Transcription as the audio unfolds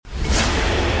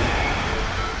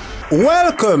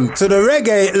Welcome to the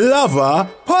Reggae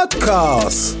Lover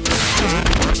Podcast.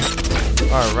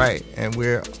 All right, and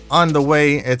we're on the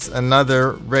way. It's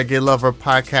another Reggae Lover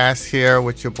Podcast here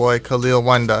with your boy Khalil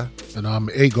Wonder. And I'm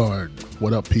Agard.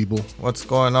 What up, people? What's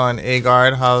going on,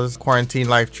 Agard? How's quarantine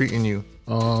life treating you?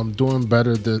 Doing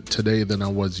better today than I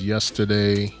was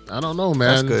yesterday. I don't know,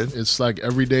 man. That's good. It's like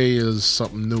every day is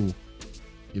something new.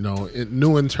 You know,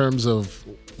 new in terms of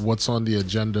what's on the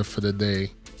agenda for the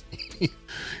day.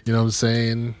 You know what I'm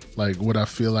saying? Like what I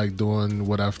feel like doing,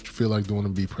 to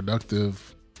be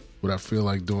productive, what I feel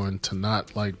like doing to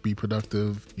not like be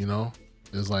productive, you know?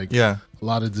 There's like a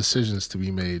lot of decisions to be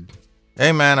made.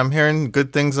 Hey man, I'm hearing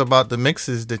good things about the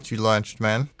mixes that you launched,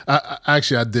 man. I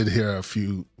did hear a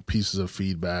few pieces of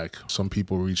feedback. Some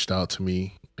people reached out to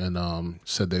me and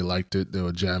said they liked it. They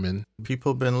were jamming.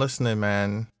 People been listening,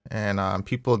 man, and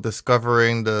people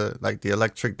discovering the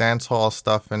electric dance hall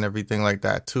stuff and everything like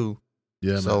that too.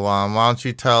 Yeah. So why don't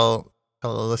you tell the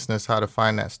listeners how to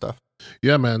find that stuff?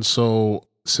 Yeah, man. So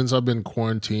since I've been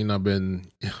quarantined, I've been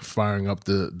firing up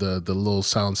the little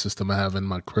sound system I have in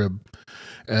my crib,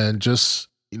 and just,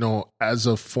 you know, as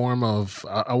a form of,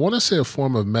 I want to say a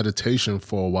form of meditation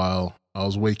for a while. I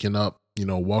was waking up, you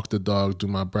know, walk the dog, do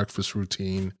my breakfast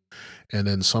routine, and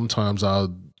then sometimes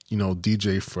I'll, you know,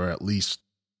 DJ for at least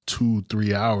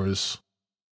 2-3 hours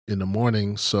in the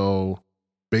morning. So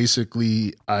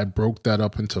basically, I broke that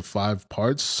up into 5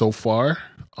 parts so far,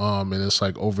 and it's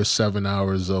like over 7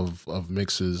 hours of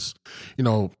mixes. You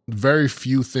know, very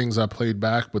few things I played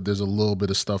back, but there's a little bit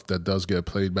of stuff that does get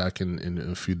played back in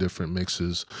a few different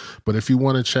mixes. But if you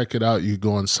want to check it out, you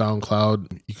go on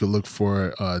SoundCloud. You can look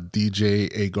for DJ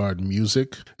Agard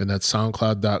Music, and that's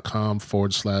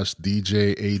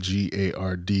soundcloud.com/DJ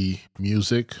AGARD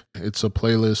Music. It's a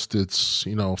playlist. It's,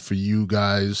 you know, for you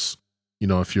guys. You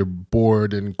know, if you're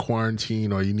bored in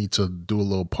quarantine or you need to do a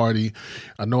little party.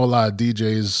 I know a lot of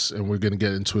DJs, and we're going to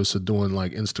get into it, so doing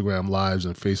like Instagram lives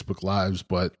and Facebook lives.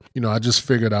 But, you know, I just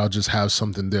figured I'll just have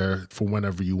something there for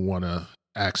whenever you want to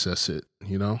access it,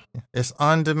 you know? It's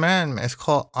on demand, man. It's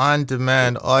called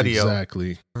on-demand audio.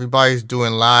 Exactly. Everybody's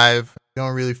doing live. You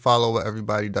don't really follow what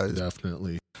everybody does.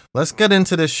 Definitely. Let's get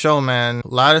into this show, man. A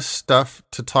lot of stuff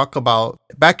to talk about.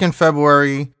 Back in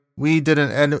February, we did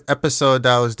an episode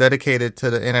that was dedicated to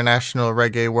the International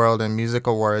Reggae World and Music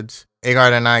Awards.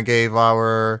 Agard and I gave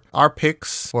our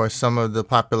picks for some of the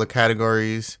popular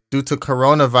categories. Due to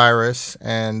coronavirus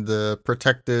and the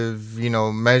protective, you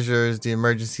know, measures, the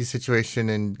emergency situation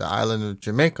in the island of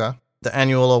Jamaica, the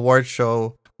annual award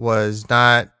show was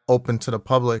not open to the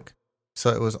public.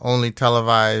 So it was only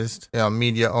televised, you know,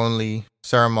 media-only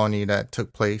ceremony that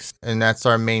took place. And that's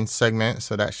our main segment,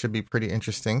 so that should be pretty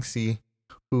interesting. See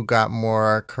who got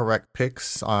more correct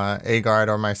picks, Agard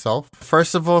or myself.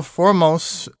 First of all,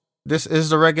 foremost, this is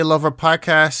the Reggae Lover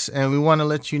Podcast, and we want to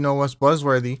let you know what's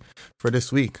buzzworthy for this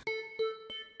week.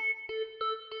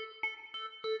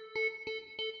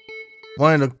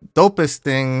 One of the dopest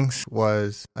things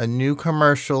was a new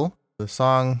commercial. The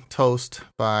song Toast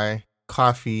by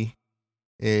Coffee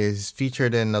is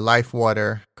featured in the Life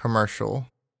Water commercial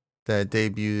that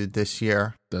debuted this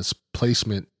year. That's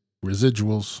placement.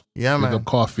 Residuals. Yeah, man. Pick up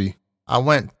Coffee. I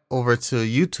went over to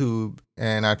YouTube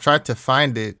and I tried to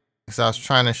find it because I was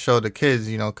trying to show the kids,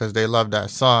 you know, because they love that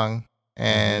song.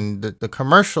 And the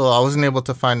commercial, I wasn't able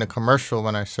to find the commercial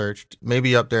when I searched.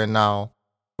 Maybe up there now.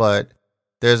 But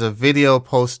there's a video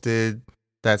posted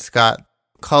that's got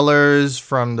colors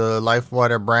from the Life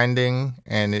Water branding.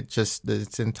 And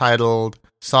it's entitled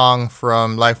Song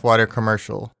from Life Water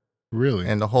Commercial. Really?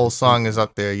 And the whole song is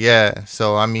up there. Yeah.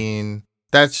 So, I mean,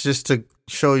 that's just to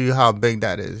show you how big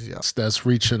that is. Yeah. That's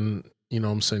reaching, you know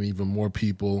what I'm saying, even more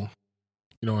people.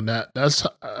 You know, and that's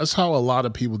how a lot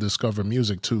of people discover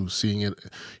music too, seeing it,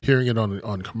 hearing it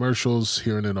on commercials,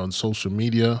 hearing it on social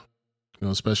media, you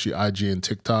know, especially IG and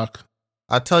TikTok.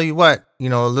 I'll tell you what, you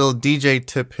know, a little DJ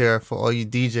tip here for all you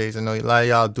DJs. I know a lot of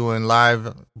y'all doing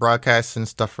live broadcasts and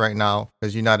stuff right now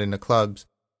because you're not in the clubs.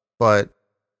 But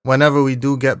whenever we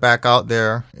do get back out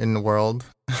there in the world,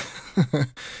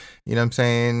 you know what I'm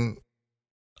saying?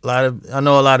 I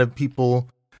know a lot of people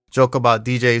joke about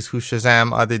DJs who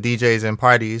Shazam other DJs in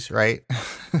parties, right?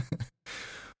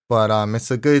 But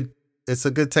it's a good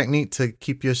technique to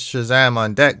keep your Shazam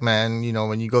on deck, man. You know,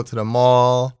 when you go to the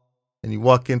mall and you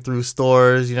walk in through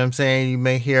stores, you know what I'm saying? You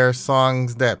may hear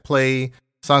songs that play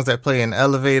in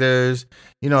elevators.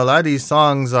 You know, a lot of these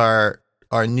songs are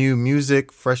new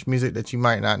music, fresh music that you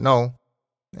might not know.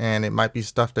 And it might be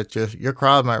stuff that your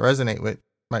crowd might resonate with.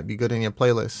 Might be good in your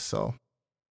playlist. So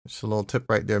just a little tip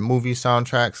right there. Movie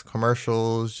soundtracks,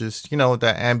 commercials, just, you know,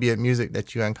 that ambient music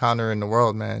that you encounter in the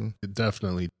world, man.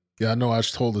 Definitely. Yeah, I know I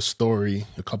told a story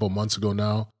a couple months ago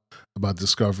now about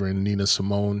discovering Nina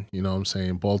Simone, you know what I'm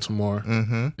saying, Baltimore.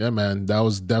 Mm-hmm. Yeah, man, that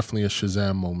was definitely a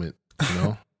Shazam moment, you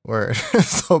know? Word.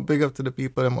 So big up to the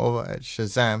people them over at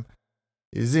Shazam.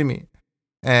 You see me?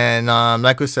 And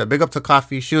like we said, big up to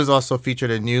Coffee. She was also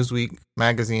featured in Newsweek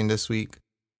magazine this week.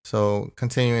 So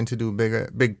continuing to do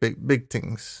big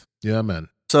things. Yeah, man.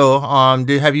 So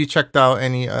have you checked out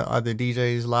any other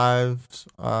DJs live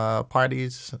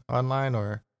parties online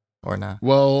or not?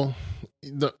 Well,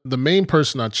 the main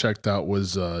person I checked out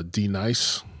was D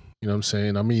Nice. You know what I'm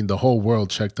saying? I mean, the whole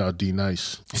world checked out D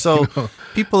Nice. So You know?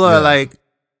 people are like,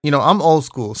 I'm old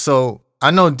school. So I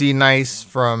know D Nice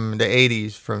from the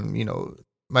 80s from,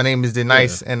 my name is D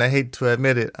Nice, and I hate to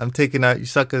admit it. I'm taking out you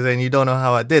suckers and you don't know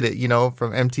how I did it,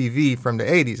 from MTV from the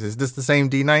 80s. Is this the same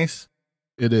D Nice?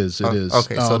 It is.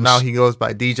 Okay, so now he goes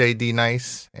by DJ D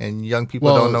Nice, and young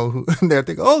people don't know who they're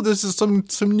thinking, oh, this is some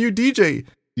new DJ.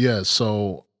 Yeah,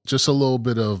 so just a little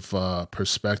bit of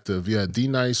perspective. Yeah, D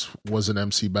Nice was an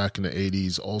MC back in the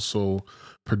 80s, also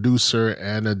producer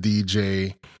and a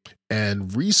DJ.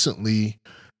 And recently,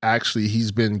 actually,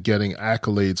 he's been getting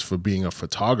accolades for being a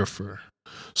photographer.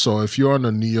 So if you're on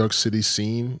the New York City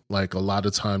scene, like a lot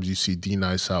of times you see D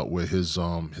Nice out with his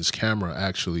camera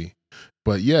actually.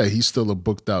 But yeah, he's still a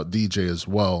booked out DJ as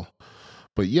well.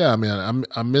 But yeah, man,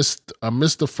 I missed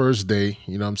the first day.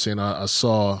 You know what I'm saying? I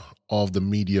saw all of the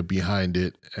media behind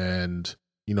it and,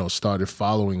 started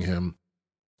following him.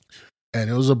 And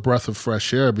it was a breath of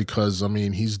fresh air because, I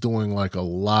mean, he's doing like a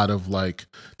lot of like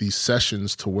these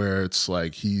sessions to where it's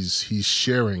like he's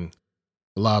sharing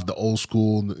a lot of the old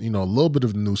school, a little bit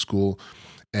of the new school.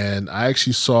 And I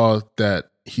actually saw that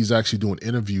he's actually doing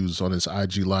interviews on his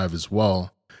IG Live as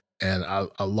well. And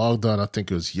I logged on, I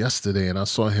think it was yesterday, and I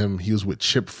saw him, he was with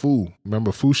Chip Fu. Remember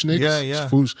Fushniks? Yeah.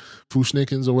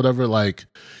 Fushnikins or whatever. Like,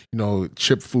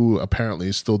 Chip Fu apparently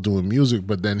is still doing music,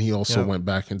 but then he also went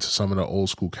back into some of the old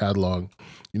school catalog.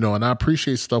 And I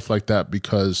appreciate stuff like that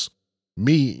because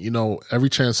me,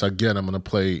 every chance I get, I'm going to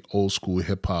play old school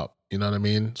hip hop. You know what I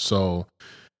mean? So,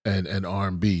 and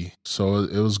R&B. So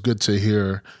it was good to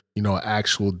hear,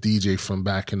 actual DJ from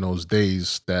back in those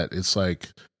days that it's like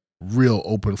real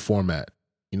open format.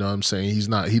 You know what I'm saying?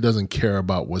 He doesn't care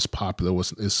about what's popular,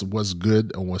 what's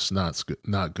good and what's not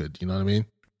good. You know what I mean?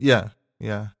 Yeah.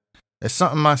 It's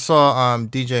something I saw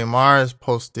DJ Mars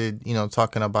posted,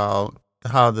 talking about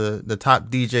how the top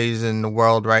DJs in the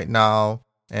world right now.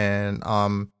 And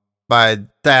by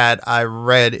that I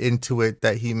read into it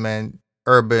that he meant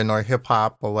urban or hip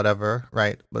hop or whatever,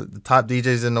 right? But the top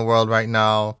DJs in the world right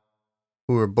now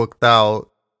who are booked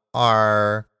out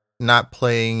are not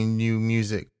playing new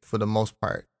music for the most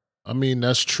part. I mean,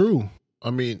 that's true. I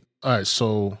mean, all right,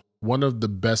 so one of the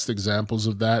best examples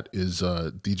of that is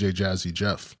DJ Jazzy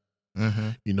Jeff.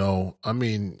 Mm-hmm. I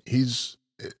mean, he's,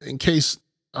 in case,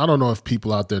 I don't know if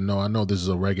people out there know, I know this is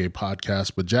a reggae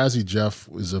podcast, but Jazzy Jeff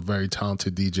is a very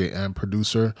talented DJ and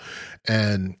producer.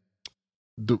 And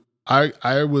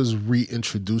I was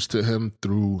reintroduced to him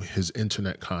through his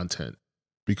internet content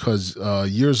because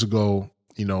years ago,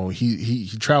 he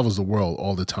travels the world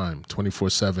all the time,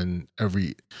 24/7,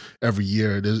 every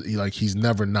year. He's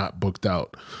never not booked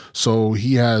out. So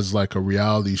he has like a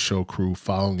reality show crew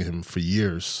following him for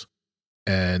years,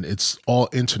 and it's all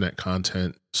internet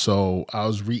content. So I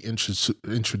was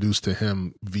introduced to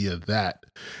him via that,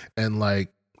 and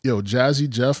like, Jazzy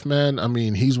Jeff, man, I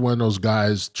mean, he's one of those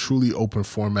guys, truly open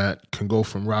format, can go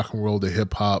from rock and roll to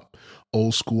hip hop,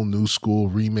 old school, new school,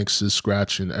 remixes,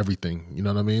 scratching, everything. You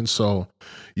know what I mean? So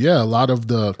yeah, a lot of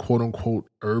the quote unquote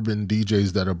urban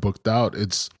DJs that are booked out,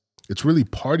 it's really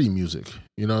party music.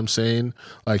 You know what I'm saying?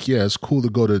 Like, yeah, it's cool to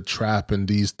go to trap and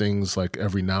these things like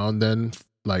every now and then,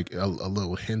 like a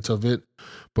little hint of it.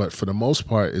 But for the most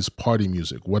part, it's party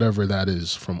music, whatever that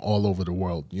is, from all over the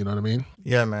world. You know what I mean?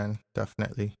 Yeah, man,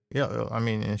 definitely. Yeah, I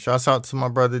mean, and shouts out to my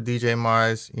brother DJ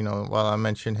Mars. While I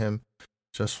mentioned him,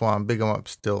 just want to big him up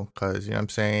still, because I'm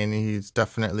saying, he's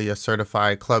definitely a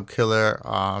certified club killer.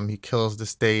 He kills the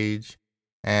stage,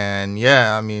 and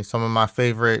yeah, I mean, some of my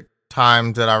favorite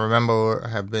times that I remember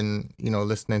have been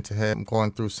listening to him,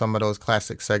 going through some of those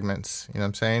classic segments. You know what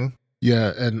I'm saying?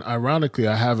 Yeah, and ironically,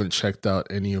 I haven't checked out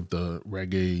any of the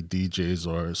reggae DJs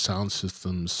or sound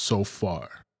systems so far.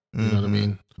 You know what I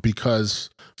mean?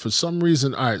 Because for some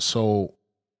reason, all right, so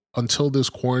until this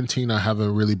quarantine, I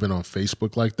haven't really been on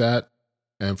Facebook like that.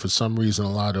 And for some reason,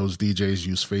 a lot of those DJs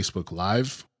use Facebook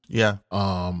Live. Yeah.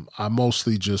 I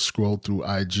mostly just scroll through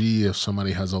IG. If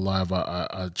somebody has a live,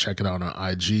 I check it out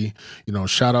on IG.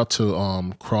 Shout out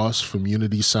to Cross from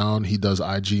Unity Sound. He does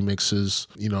IG mixes.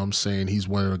 You know what I'm saying? He's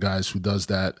one of the guys who does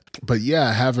that. But yeah,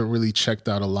 I haven't really checked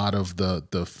out a lot of the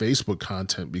Facebook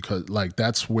content because like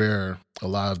that's where a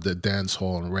lot of the dance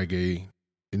hall and reggae,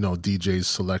 DJs,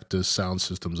 selectors, sound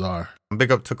systems are.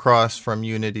 Big up to Cross from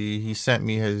Unity. He sent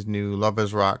me his new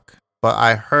Lovers Rock. But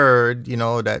I heard,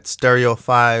 that Stereo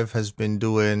 5 has been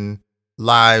doing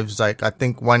lives. Like, I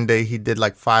think one day he did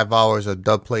like 5 hours of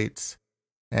dub plates.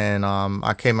 And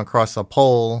I came across a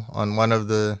poll on one of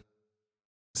the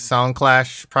Sound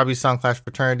Clash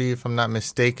fraternity, if I'm not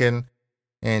mistaken.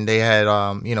 And they had,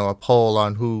 a poll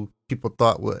on who people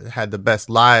thought had the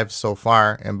best lives so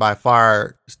far. And by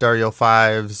far, Stereo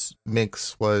 5's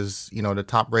mix was, the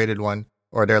top rated one,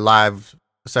 or their live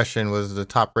session was the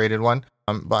top rated one.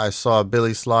 But I saw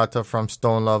Billy Slaughter from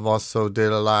Stone Love also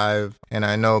did a live. And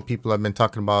I know people have been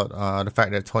talking about the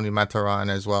fact that Tony Mataran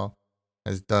as well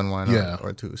has done one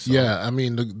or two. So. Yeah, I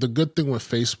mean, the good thing with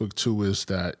Facebook, too, is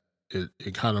that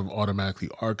it kind of automatically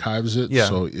archives it. Yeah.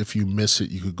 So if you miss it,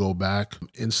 you could go back.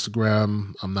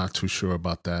 Instagram, I'm not too sure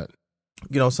about that.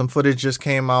 Some footage just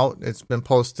came out. It's been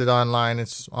posted online.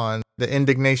 It's on the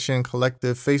Indignation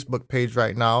Collective Facebook page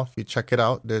right now. If you check it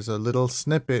out, there's a little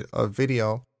snippet of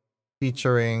video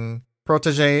featuring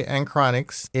Protege and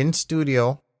Chronix in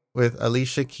studio with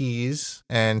Alicia Keys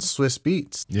and Swiss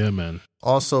Beats. Yeah, man.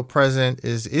 Also present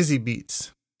is Izzy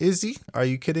Beats. Izzy, are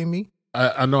you kidding me?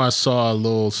 I know I saw a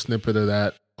little snippet of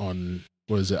that on,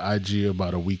 IG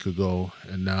about a week ago,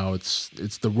 and now it's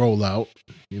the rollout.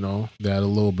 They had a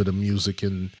little bit of music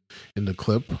in the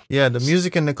clip. Yeah, the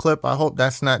music in the clip, I hope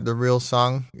that's not the real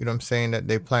song, you know what I'm saying, that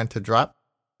they plan to drop.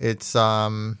 It's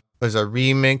was a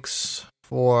remix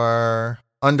for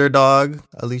Underdog,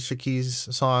 Alicia Keys'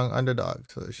 song Underdog.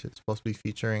 So it's supposed to be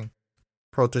featuring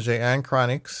Protege and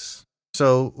Chronix.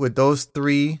 So with those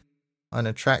three on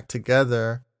a track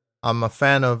together, I'm a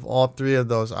fan of all three of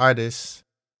those artists,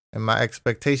 and my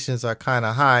expectations are kind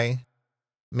of high.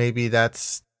 Maybe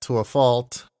that's to a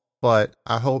fault, but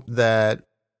I hope that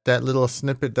little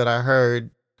snippet that I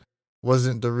heard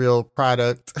wasn't the real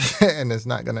product and it's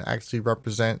not going to actually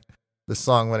represent the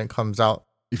song when it comes out.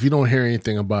 If you don't hear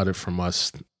anything about it from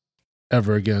us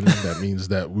ever again, that means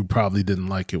that we probably didn't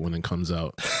like it when it comes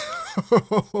out.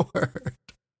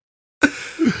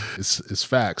 It's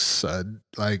facts.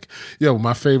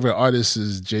 My favorite artist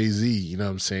is Jay-Z. You know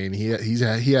what I'm saying?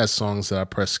 He has songs that I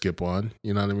press skip on.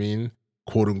 You know what I mean?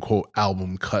 "Quote unquote"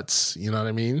 album cuts. You know what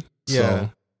I mean? Yeah.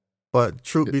 But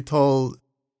truth be told,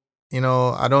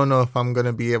 I don't know if I'm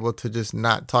gonna be able to just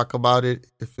not talk about it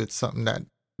if it's something that.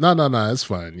 No, it's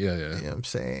fine. Yeah. You know what I'm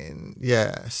saying?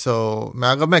 Yeah. So, I'm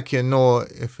gonna make you know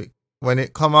when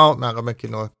it come out, I'm gonna make you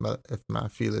know if I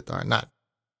feel it or not.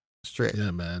 Straight. Yeah,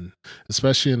 man.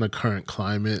 Especially in the current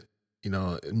climate,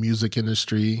 music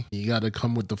industry, you got to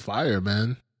come with the fire,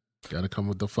 man. Got to come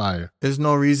with the fire. There's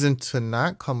no reason to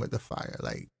not come with the fire.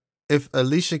 Like, if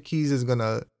Alicia Keys is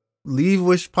gonna leave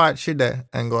Wish Pot Shida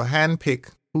and go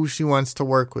handpick who she wants to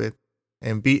work with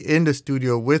and be in the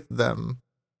studio with them,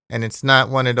 and it's not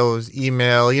one of those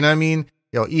email, you know what I mean?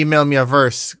 Email me a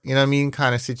verse, you know what I mean?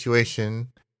 Kind of situation.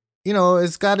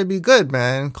 It's got to be good,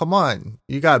 man. Come on.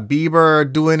 You got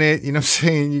Bieber doing it. You know what I'm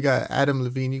saying? You got Adam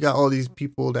Levine. You got all these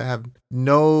people that have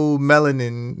no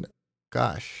melanin.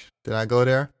 Gosh, did I go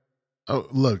there? Oh,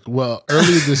 look. Well,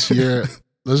 earlier this year,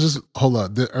 let's just hold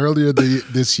on.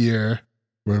 This year,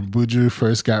 when Buju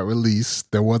first got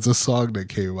released, there was a song that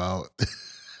came out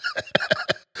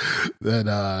that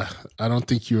I don't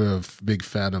think you're a big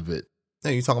fan of it.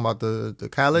 Hey, you talking about the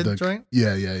Khaled joint?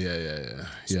 Yeah.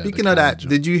 Speaking of that,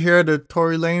 did you hear the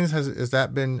Tory Lanez? Has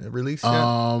that been released yet?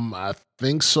 I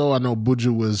think so. I know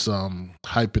Buju was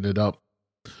hyping it up.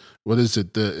 What is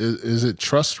it? Is it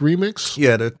Trust remix?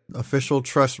 Yeah, the official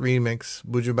Trust remix.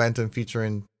 Buju Banton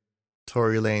featuring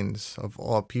Tory Lanez of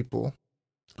all people.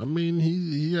 I mean,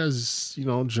 he has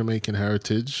Jamaican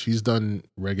heritage. He's done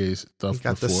reggae stuff. He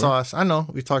got before. The sauce. I know.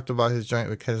 We talked about his joint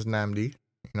with Kez Namdi.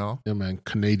 Yeah, man,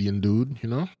 Canadian dude,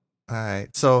 All right,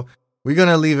 so we're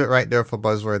gonna leave it right there for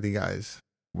Buzzworthy, guys.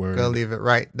 We're gonna leave it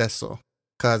right. That's all,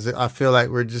 because I feel like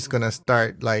we're just gonna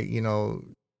start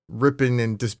ripping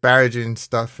and disparaging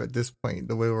stuff at this point.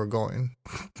 The way we're going.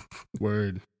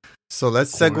 Word. So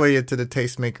let's segue into the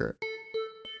Tastemaker.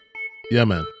 Yeah,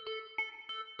 man.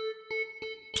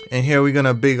 And here we're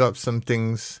gonna big up some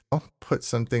things, put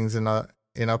some things in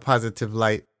a positive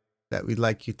light that we'd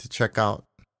like you to check out.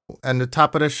 And the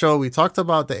top of the show, we talked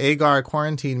about the Agar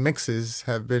Quarantine mixes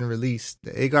have been released.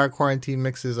 The Agar Quarantine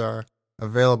mixes are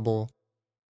available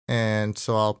And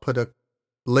so I'll put a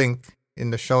link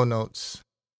in the show notes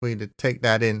for you to take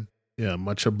that in. Yeah,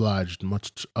 much obliged.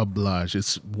 Much obliged.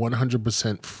 It's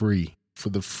 100% free for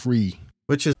the free.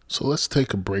 Which is, So let's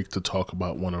take a break to talk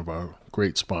about one of our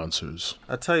great sponsors.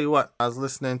 I'll tell you what, I was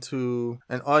listening to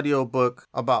an audiobook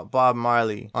about Bob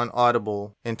Marley on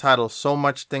Audible entitled So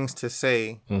Much Things to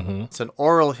Say. Mm-hmm. It's an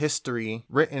oral history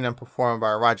written and performed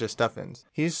by Roger Steffens.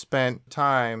 He's spent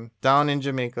time down in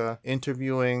Jamaica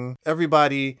interviewing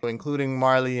everybody, including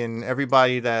Marley and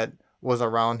everybody that was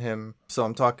around him. So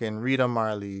I'm talking Rita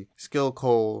Marley, Skill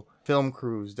Cole, film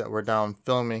crews that were down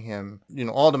filming him,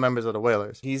 all the members of the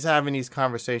Wailers. He's having these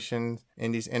conversations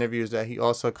in these interviews that he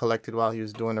also collected while he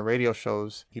was doing the radio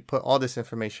shows. He put all this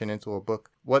information into a book.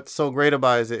 What's so great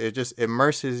about it is it just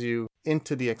immerses you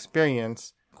into the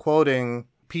experience, quoting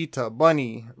Peter,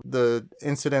 Bunny, the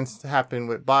incidents that happened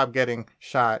with Bob getting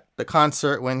shot, the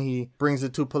concert when he brings the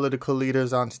two political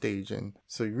leaders on stage. And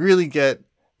so you really get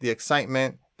the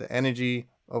excitement, the energy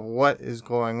of what is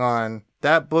going on.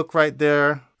 That book right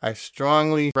there, I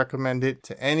strongly recommend it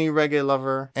to any reggae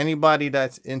lover, anybody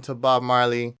that's into Bob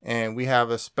Marley, and we have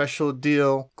a special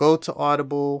deal. Go to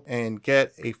Audible and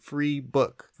get a free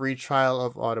book, free trial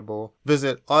of Audible.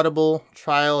 Visit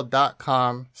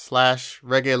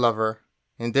audibletrial.com/reggae lover,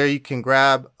 and there you can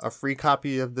grab a free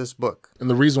copy of this book.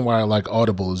 And the reason why I like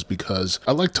Audible is because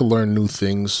I like to learn new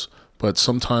things, but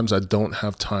sometimes I don't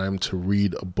have time to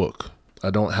read a book. I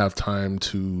don't have time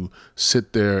to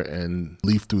sit there and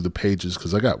leaf through the pages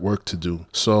because I got work to do.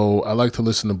 So I like to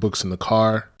listen to books in the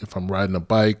car, if I'm riding a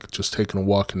bike, just taking a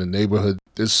walk in the neighborhood.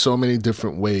 There's so many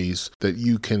different ways that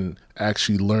you can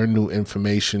actually learn new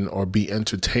information or be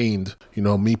entertained.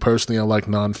 Me personally, I like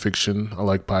nonfiction. I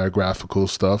like biographical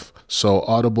stuff. So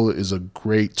Audible is a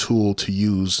great tool to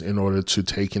use in order to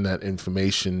take in that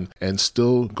information and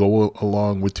still go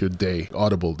along with your day.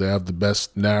 Audible, they have the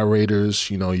best narrators.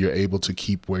 You're able to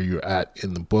keep where you're at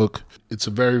in the book. It's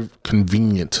a very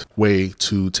convenient way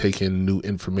to take in new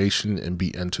information and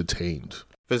be entertained.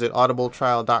 Visit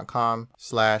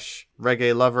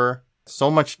audibletrial.com/reggae lover. So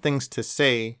Much Things to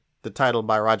Say, the title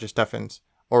by Roger Steffens,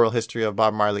 Oral History of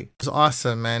Bob Marley. It's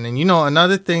awesome, man. And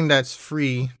another thing that's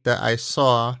free that I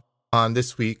saw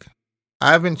this week,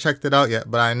 I haven't checked it out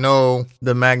yet, but I know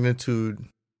the magnitude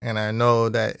and I know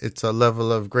that it's a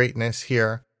level of greatness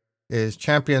here, is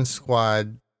Champion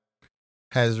Squad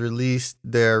has released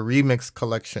their remix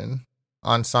collection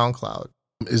on SoundCloud.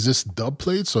 Is this dub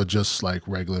plates or just like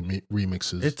regular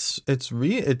remixes? It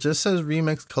just says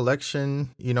remix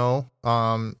collection,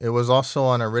 It was also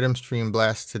on a Rhythm Stream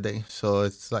Blast today, so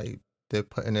it's like they're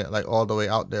putting it like all the way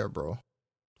out there, bro.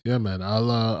 Yeah, man.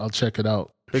 I'll check it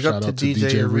out. Big up to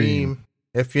DJ Reem.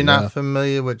 If you're not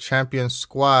familiar with Champion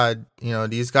Squad,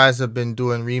 these guys have been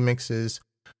doing remixes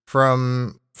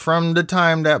from the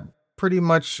time that pretty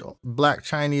much Black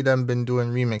Chinese done been doing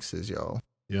remixes, yo.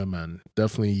 Yeah, man.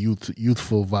 Definitely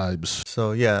youthful vibes.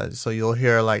 So, yeah. So you'll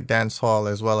hear like dance hall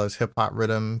as well as hip hop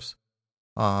rhythms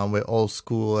with old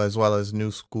school as well as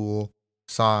new school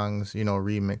songs,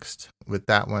 remixed with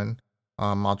that one.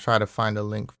 I'll try to find a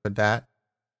link for that,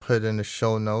 put in the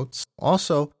show notes.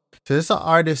 Also, so there's an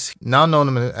artist now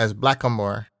known as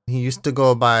Blackamore. He used to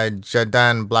go by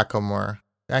Jadan Blackamore.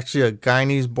 Actually a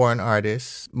Guyanese-born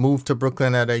artist, moved to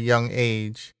Brooklyn at a young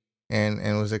age and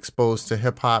was exposed to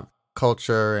hip hop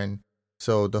culture, and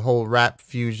so the whole rap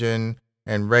fusion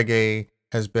and reggae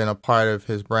has been a part of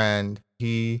his brand.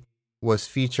 He was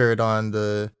featured on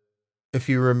if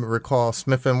you recall,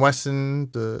 Smith & Wesson,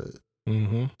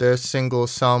 their single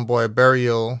Soundboy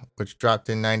Burial, which dropped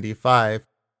in 95.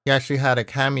 He actually had a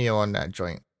cameo on that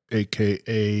joint.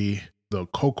 AKA the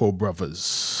Cocoa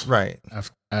Brothers. Right.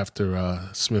 After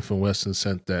Smith & Wesson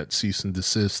sent that cease and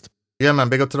desist. Yeah, man,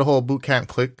 big up to the whole boot camp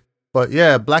clique. But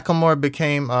yeah, Blackamore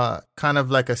became kind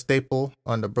of like a staple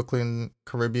on the Brooklyn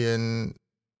Caribbean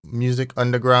music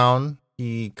underground.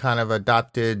 He kind of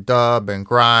adopted dub and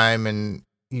grime, and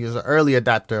he was an early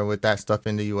adapter with that stuff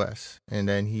in the US. And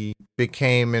then he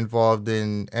became involved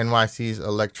in NYC's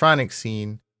electronic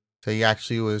scene. So he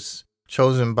actually was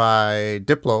chosen by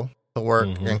Diplo to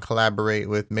work and collaborate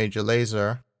with Major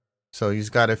Lazer. So he's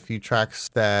got a few tracks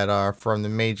that are from the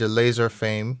Major Lazer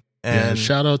fame. And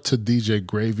shout out to DJ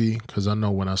Gravy, because I know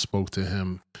when I spoke to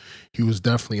him, he was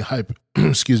definitely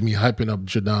hyping up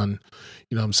Jadan,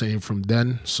 from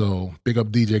then. So big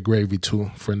up DJ Gravy too,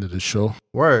 friend of the show.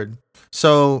 Word.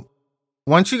 So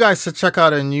want you guys to check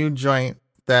out a new joint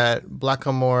that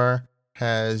Blackamore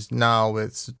has now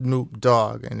with Snoop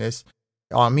Dogg, and this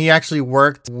he actually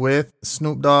worked with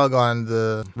Snoop Dogg on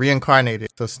the Reincarnated.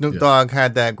 So Snoop Dogg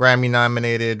had that Grammy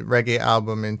nominated reggae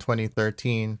album in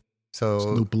 2013. So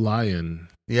Snoop Lion.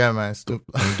 yeah, man, Snoop.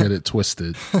 Don't get it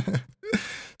twisted.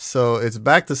 So it's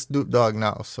back to Snoop Dogg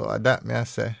now. So that me I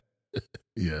say.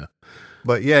 Yeah.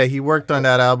 But yeah, he worked on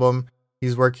that album.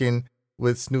 He's working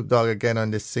with Snoop Dogg again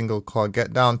on this single called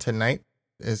 "Get Down Tonight."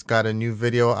 It's got a new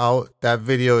video out. That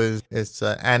video it's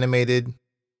animated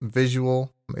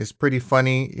visual. It's pretty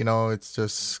funny. You know, it's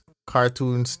just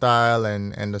cartoon style,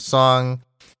 and the song,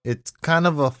 it's kind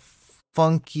of a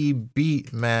funky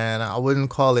beat, man. I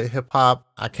wouldn't call it hip hop.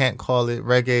 I can't call it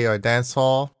reggae or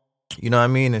dancehall. You know what I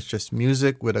mean? It's just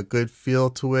music with a good feel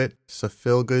to it. It's a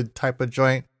feel good type of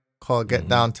joint called "Get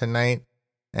Down Tonight."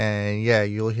 And yeah,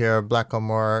 you'll hear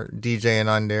Blackamore DJing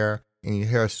on there, and you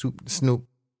hear Snoop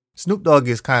Dogg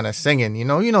is kind of singing. You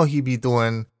know he be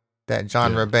doing that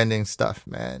genre bending stuff,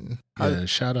 man. Yeah,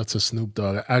 shout out to Snoop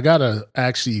Dogg. I gotta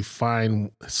actually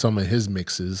find some of his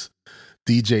mixes.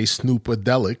 DJ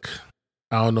Snoopadelic.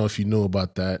 I don't know if you knew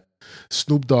about that.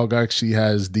 Snoop Dogg actually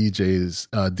has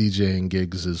DJing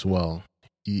gigs as well.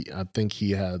 I think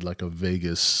he had like a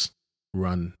Vegas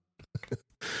run.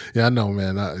 Yeah, I know,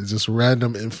 man. Just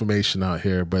random information out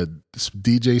here, but it's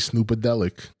DJ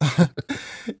Snoopadelic.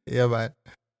 Yeah, man.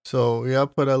 So yeah, I'll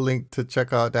put a link to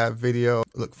check out that video.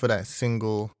 Look for that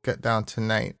single, "Get Down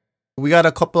Tonight." We got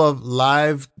a couple of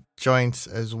live joints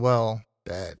as well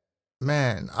that,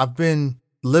 man, I've been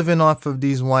living off of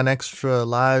these 1Xtra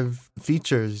live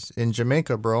features in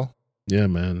Jamaica, bro. Yeah,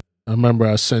 man. I remember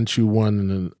I sent you one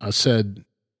and I said,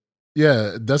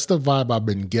 yeah, that's the vibe I've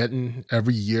been getting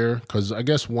every year, because I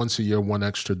guess once a year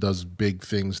 1Xtra does big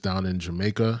things down in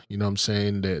Jamaica. You know what I'm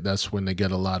saying? That's when they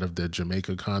get a lot of their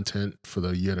Jamaica content for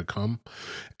the year to come.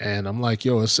 And I'm like,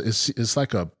 yo, it's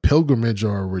like a pilgrimage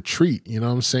or a retreat. You know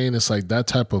what I'm saying? It's like that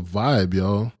type of vibe,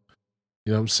 yo.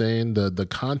 You know what I'm saying? The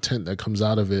content that comes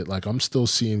out of it, like I'm still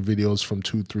seeing videos from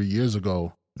 2-3 years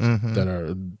ago that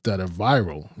are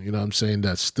viral. You know what I'm saying?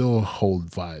 That still hold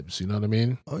vibes. You know what I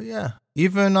mean? Oh yeah.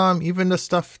 Even the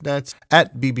stuff that's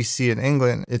at BBC in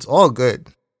England, it's all good.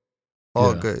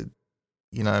 All good.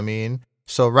 You know what I mean?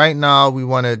 So right now we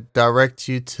want to direct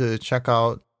you to check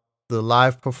out the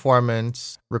live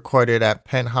performance recorded at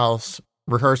Penthouse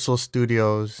Rehearsal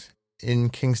Studios in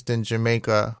Kingston,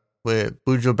 Jamaica, with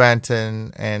Buju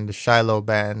Banton and the Shiloh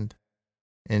Band.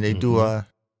 And they do a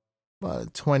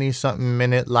 20-something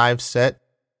minute live set.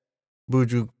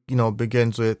 Buju,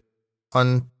 begins with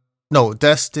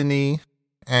Destiny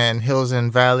and Hills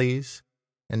and Valleys.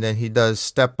 And then he does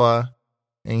Steppa,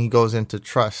 and he goes into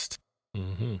Trust.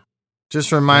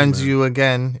 Just reminds you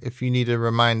again, if you need a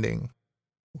reminding,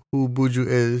 who Buju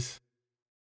is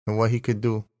and what he could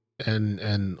do.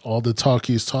 And all the talk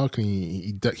he's talking,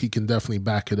 he can definitely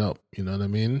back it up. You know what I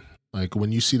mean? Like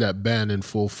when you see that band in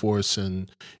full force,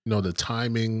 and the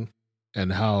timing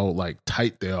and how like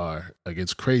tight they are, like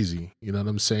it's crazy. You know what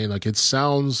I'm saying? Like it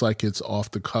sounds like it's off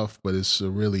the cuff, but it's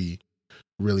a really,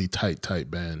 really tight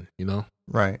band.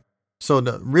 Right. So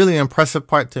the really impressive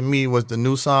part to me was the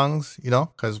new songs.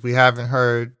 Because we haven't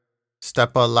heard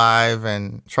Steppa live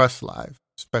and Trust live,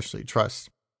 especially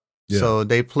Trust. Yeah. So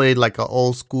they played like an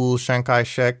old school Shankai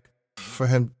Shek for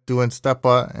him doing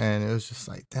Steppa, and it was just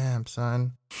like, damn,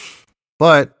 son.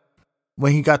 But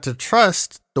when he got to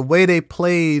Trust, the way they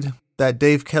played that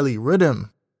Dave Kelly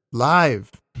rhythm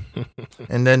live,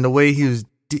 and then the way he was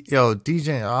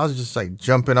DJing, I was just like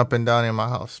jumping up and down in my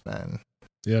house, man.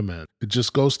 Yeah, man. It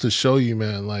just goes to show you,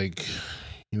 man, like,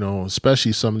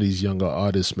 especially some of these younger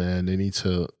artists, man, they need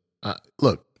to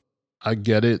look, I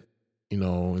get it.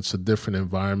 It's a different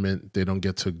environment. They don't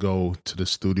get to go to the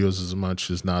studios as much.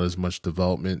 There's not as much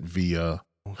development via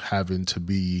having to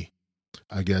be,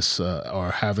 I guess,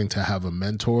 or having to have a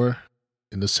mentor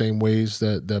in the same ways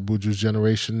that Buju's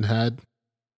generation had.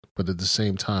 But at the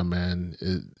same time, man,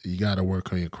 you got to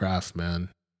work on your craft, man.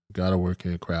 You got to work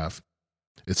on your craft.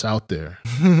 It's out there.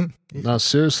 No,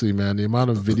 seriously, man, the amount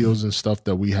of videos and stuff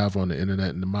that we have on the internet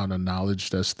and the amount of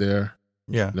knowledge that's there.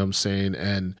 Yeah. You know what I'm saying?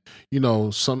 And,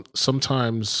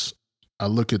 sometimes I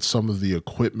look at some of the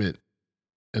equipment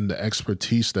and the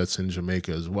expertise that's in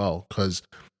Jamaica as well. Because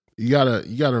you gotta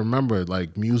remember,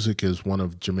 like, music is one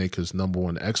of Jamaica's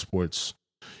 #1 exports,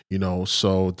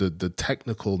 so the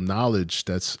technical knowledge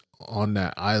that's on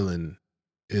that island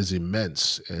is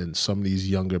immense. And some of these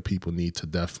younger people need to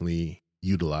definitely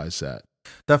utilize that.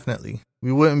 Definitely.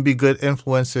 We wouldn't be good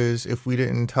influencers if we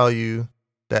didn't tell you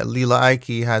that Lila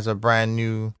Ike has a brand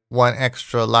new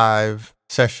 1Xtra live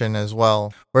session as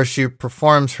well, where she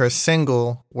performs her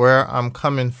single "Where I'm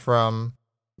Coming From"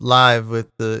 live with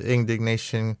the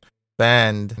Indignation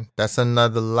Band. That's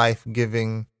another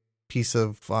life-giving piece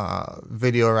of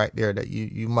video right there that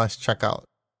you must check out.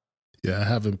 Yeah, I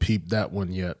haven't peeped that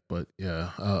one yet, but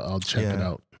yeah, I'll check it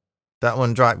out. That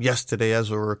one dropped yesterday as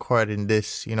we're recording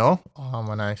this, you know.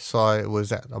 When I saw it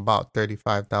was at about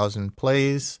 35,000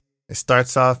 plays. It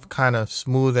starts off kind of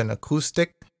smooth and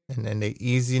acoustic, and then they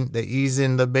ease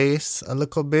in the bass a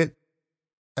little bit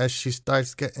as she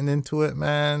starts getting into it,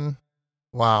 man.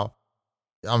 Wow.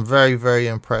 I'm very, very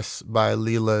impressed by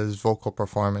Leela's vocal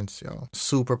performance, yo.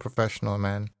 Super professional,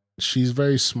 man. She's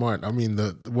very smart. I mean,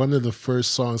 the one of the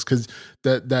first songs, because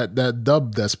that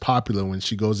dub that's popular when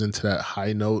she goes into that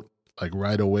high note, like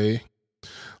right away,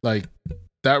 like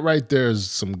that right there is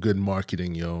some good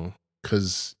marketing, yo.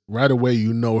 Because right away,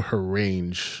 you know her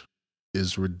range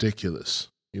is ridiculous.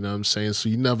 You know what I'm saying? So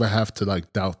you never have to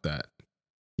like doubt that.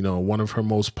 You know, one of her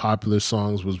most popular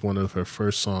songs was one of her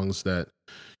first songs that,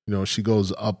 you know, she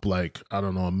goes up like, I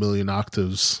don't know, 1 million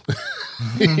octaves.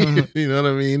 You know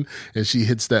what I mean? And she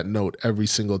hits that note every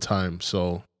single time.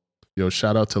 So, yo,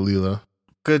 shout out to Leela.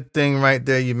 Good thing right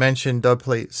there. You mentioned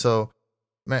dubplate. So,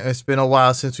 man, it's been a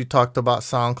while since we talked about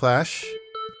Soundclash.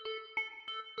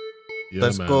 Yeah,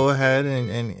 Let's go ahead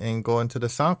and go into the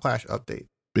Soundclash update.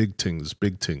 Big things.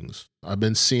 I've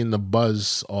been seeing the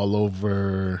buzz all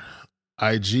over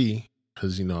IG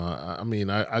because, you know,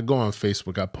 I go on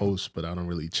Facebook, I post, but I don't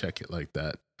really check it like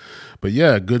that. But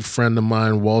yeah, a good friend of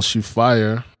mine, Walshy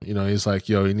Fire, you know, he's like,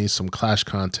 yo, he needs some Clash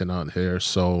content out here.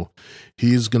 So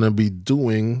he's going to be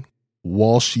doing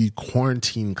Walshy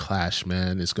Quarantine Clash,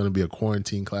 man. It's going to be a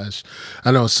quarantine clash.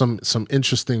 I know some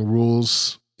interesting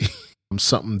rules,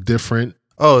 something different.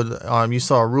 Oh, you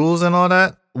saw rules and all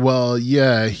that? Well,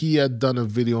 yeah, he had done a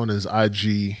video on his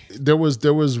IG. There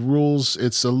was rules.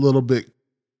 It's a little bit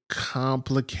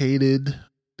complicated.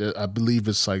 I believe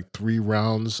it's like 3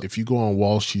 rounds. If you go on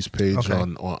Walshy's page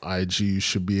on IG, you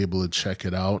should be able to check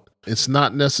it out. It's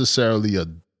not necessarily a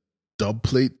dub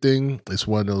plate thing. It's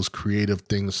one of those creative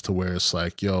things to where it's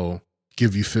like, yo,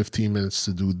 give you 15 minutes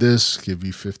to do this, give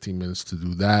you 15 minutes to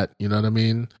do that. You know what I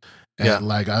mean? And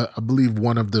like, I believe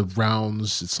one of the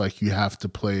rounds, it's like you have to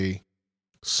play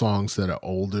songs that are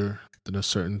older than a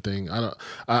certain thing.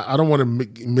 I don't want to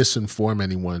misinform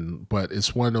anyone, but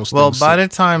it's one of those things. Well, by the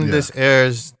time this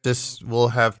airs, this will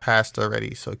have passed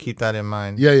already, so keep that in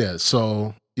mind. Yeah.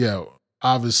 So, yeah,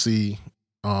 obviously,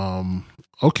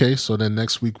 okay, so then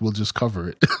next week we'll just cover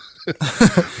it.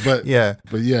 But yeah,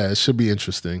 it should be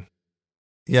interesting.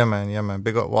 Yeah, man.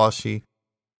 Big up Walshy.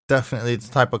 Definitely the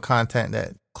type of content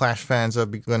that Clash fans are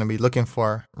going to be looking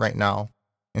for right now.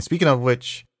 And speaking of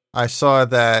which, I saw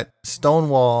that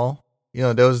Stonewall, you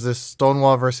know, there was this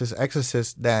Stonewall versus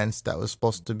Exorcist dance that was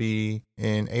supposed to be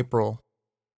in April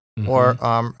or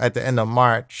at the end of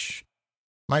March.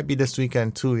 Might be this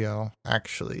weekend too, yo,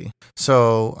 actually.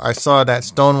 So I saw that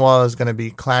Stonewall is going to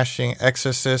be clashing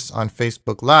Exorcist on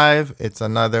Facebook Live. It's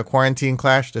another quarantine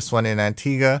clash, this one in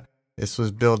Antigua. This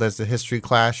was billed as the History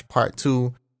Clash Part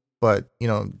 2. But, you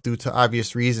know, due to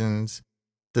obvious reasons,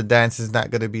 the dance is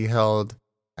not going to be held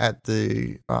at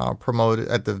the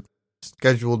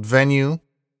scheduled venue,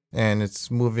 and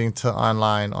it's moving to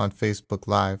online on Facebook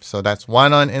Live. So that's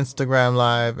one on Instagram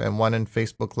Live and one in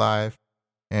Facebook Live,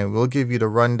 and we'll give you the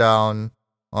rundown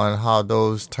on how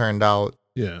those turned out.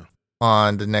 Yeah,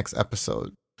 on the next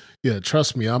episode. Yeah,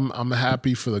 trust me, I'm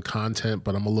happy for the content,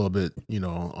 but I'm a little bit, you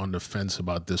know, on the fence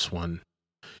about this one.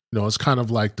 You know, it's kind of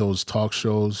like those talk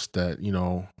shows that, you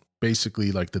know,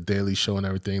 basically like the Daily Show and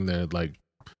everything. They're like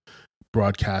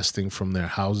broadcasting from their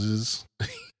houses.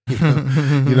 You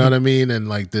know what I mean? And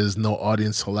like there's no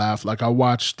audience to laugh. Like I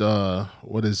watched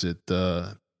what is it?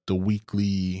 The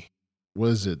weekly, what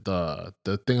is it? The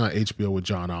thing on HBO with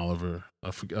John Oliver.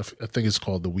 I think it's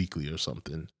called The Weekly or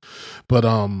something. But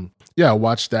yeah, I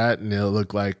watched that and it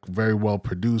looked like very well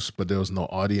produced, but there was no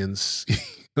audience. You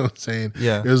know what I'm saying?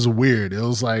 Yeah. It was weird. It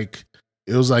was like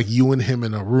you and him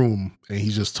in a room and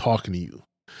he's just talking to you.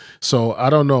 So I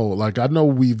don't know. Like I know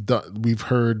we've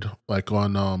heard like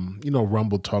on you know,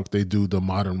 Rumble Talk, they do the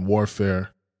Modern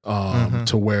Warfare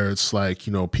to where it's like,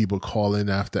 you know, people call in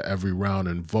after every round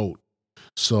and vote.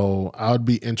 So I would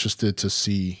be interested to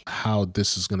see how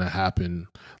this is gonna happen.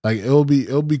 Like it'll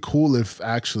be cool if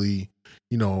actually,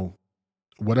 you know,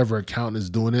 whatever account is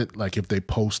doing it, like if they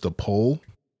post a poll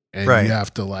and you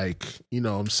have to like, you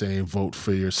know what I'm saying, vote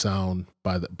for your sound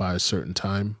by a certain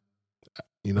time.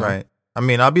 You know? Right. I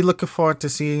mean, I'll be looking forward to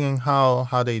seeing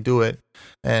how they do it.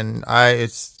 And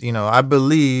I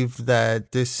believe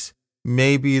that this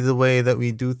may be the way that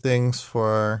we do things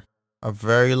for a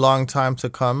very long time to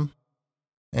come.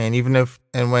 And even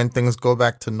when things go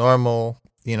back to normal,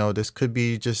 you know, this could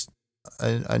be just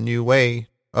a new way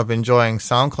of enjoying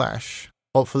Soundclash.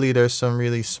 Hopefully there's some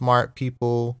really smart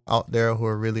people out there who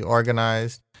are really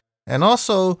organized And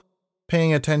also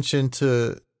paying attention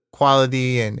to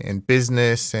quality and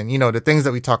business and, the things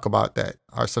that we talk about that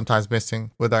are sometimes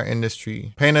missing with our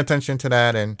industry. Paying attention to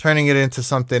that and turning it into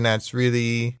something that's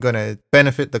really going to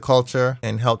benefit the culture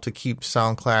and help to keep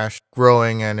Soundclash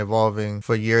growing and evolving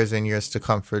for years and years to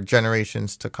come, for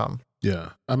generations to come. Yeah.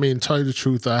 I mean, tell you the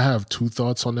truth, I have two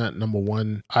thoughts on that. Number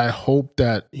one, I hope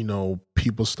that,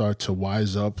 people start to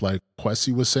wise up, like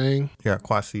Kwesi was saying. Yeah,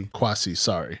 Kwasi,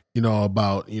 sorry.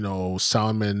 About,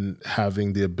 soundmen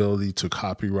having the ability to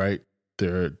copyright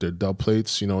their dub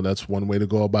plates. That's one way to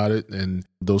go about it. And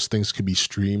those things could be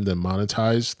streamed and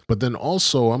monetized. But then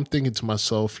also, I'm thinking to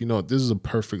myself, this is a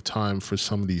perfect time for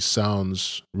some of these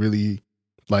sounds really,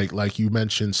 like you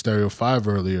mentioned Stereo 5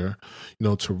 earlier,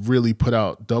 to really put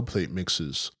out dubplate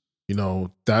mixes.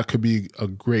 That could be a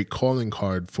great calling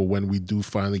card for when we do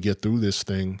finally get through this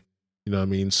thing.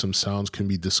 Some sounds can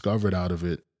be discovered out of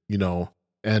it,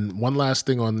 And one last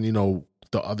thing on,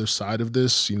 the other side of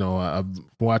this, I'm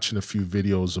watching a few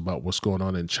videos about what's going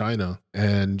on in China,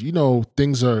 and,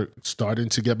 things are starting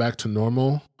to get back to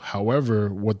normal. However,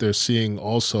 what they're seeing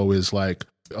also is like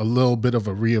a little bit of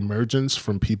a reemergence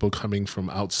from people coming from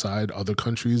outside other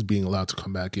countries being allowed to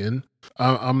come back in.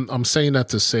 I'm saying that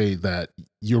to say that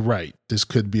you're right. This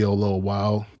could be a little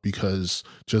while, because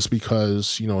just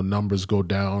because, numbers go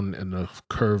down and the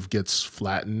curve gets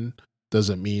flattened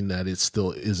doesn't mean that it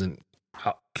still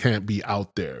can't be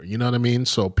out there. You know what I mean?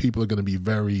 So people are going to be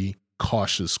very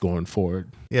cautious going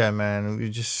forward. Yeah, man. We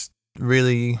just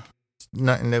really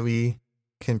nothing that we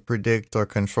can predict or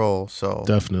control. So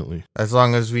definitely, as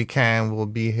long as we can, we'll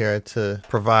be here to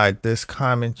provide this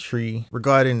commentary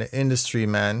regarding the industry,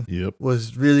 man. Yep.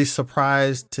 Was really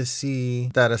surprised to see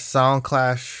that a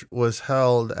Soundclash was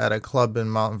held at a club in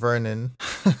Mount Vernon.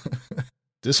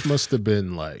 This must have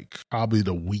been like probably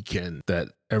the weekend that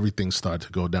everything started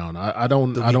to go down. I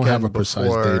don't have a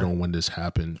precise date on when this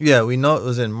happened. Yeah, we know it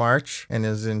was in March, and it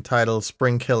was entitled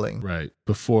Spring Killing. Right.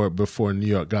 Before New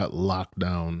York got locked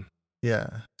down.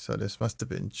 Yeah, so this must have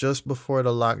been just before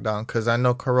the lockdown, because I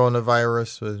know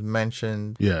coronavirus was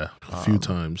mentioned. Yeah, a few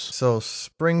times. So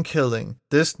Spring Killing.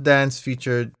 This dance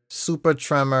featured Super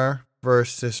Tremor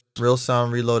versus Real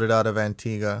Sound Reloaded out of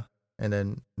Antigua, and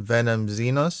then Venom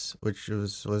Xenos, which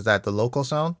was that the local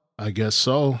sound? I guess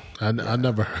so. I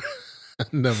never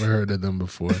heard of them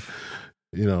before,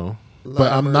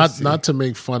 But I'm not to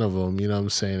make fun of them, you know what I'm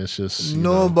saying? It's just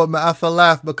but I feel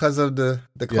laugh because of the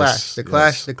clash. The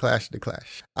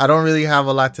clash. I don't really have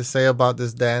a lot to say about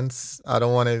this dance. I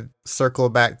don't want to circle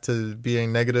back to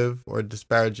being negative or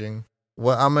disparaging.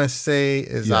 What I'm gonna say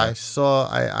is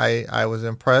I was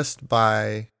impressed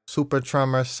by Super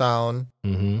Tremor sound.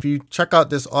 Mm-hmm. If you check out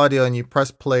this audio and you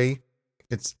press play,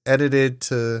 it's edited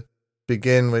to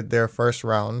begin with their first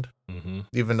round. Mm-hmm.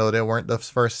 Even though they weren't the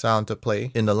first sound to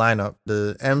play in the lineup.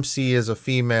 The MC is a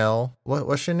female.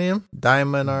 What's your name?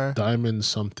 Diamond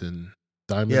something.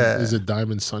 Diamond. Yeah. Is it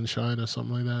Diamond Sunshine or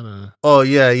something like that? Oh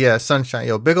yeah, Sunshine.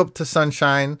 Yo, big up to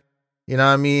Sunshine. You know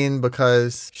what I mean?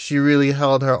 Because she really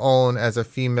held her own as a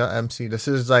female MC. This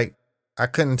is like, I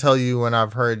couldn't tell you when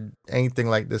I've heard anything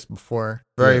like this before.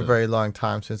 Very long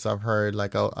time since I've heard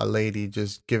like a lady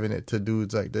just giving it to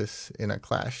dudes like this in a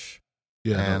clash.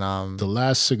 Yeah, and the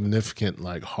last significant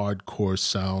like hardcore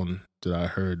sound that I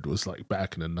heard was like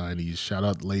back in the 90s. Shout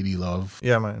out Lady Love.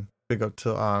 Yeah, man. Big up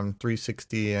to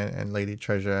 360 and Lady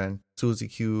Treasure and Susie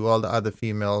Q, all the other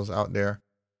females out there.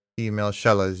 Female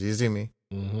shellas, you see me?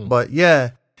 Mm-hmm. But yeah,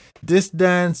 this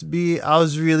dance I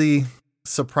was really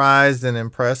surprised and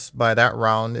impressed by that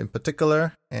round in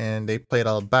particular. And they played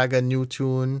a bag of new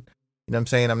tune. You know what I'm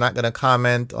saying? I'm not going to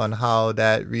comment on how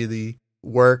that really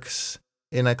works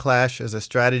in a clash as a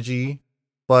strategy,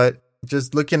 but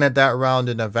just looking at that round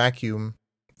in a vacuum,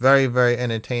 very, very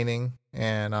entertaining.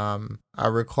 And I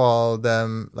recall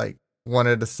them, like, one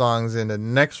of the songs in the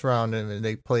next round, and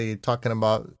they played talking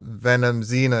about Venom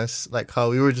Xenos, like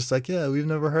how we were just like, yeah, we've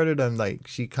never heard of them. Like,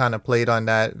 she kind of played on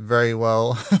that very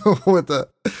well with a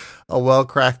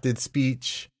well-crafted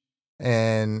speech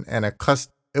and a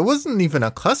custom. It wasn't even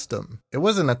a custom. It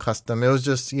wasn't a custom. It was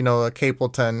just, a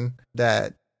Capleton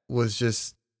that was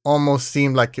just almost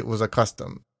seemed like it was a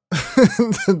custom.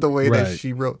 The way that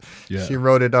she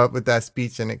wrote it up with that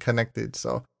speech, and it connected.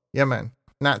 So yeah, man,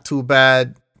 not too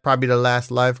bad. Probably the last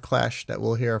live clash that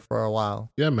we'll hear for a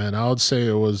while. Yeah, man, I would say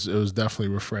it was definitely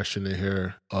refreshing to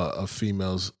hear a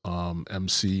female's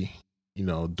MC,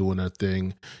 doing her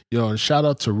thing. And shout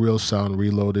out to Real Sound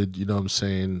Reloaded. You know what I'm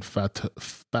saying?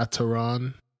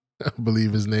 Fataran, I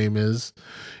believe his name is.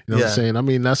 You know what I'm saying? I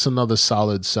mean, that's another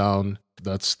solid sound.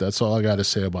 That's all I got to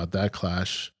say about that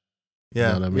clash.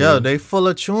 Yeah. You know what I Yo, mean? they full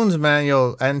of tunes, man.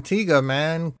 Yo, Antigua,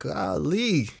 man.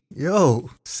 Golly. Yo,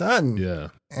 son. Yeah,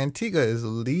 Antigua is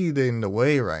leading the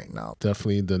way right now.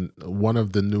 definitely one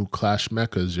of the new Clash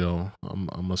meccas, yo. I'm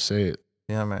gonna say it.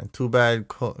 Yeah, man. Too bad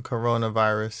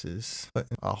coronavirus is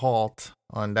putting a halt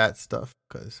on that stuff,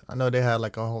 because I know they had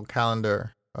like a whole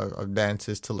calendar of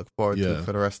dances to look forward to Yeah.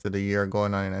 for the rest of the year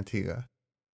going on in Antigua.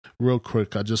 Real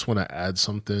quick, I just want to add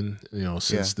something.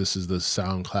 Since this is the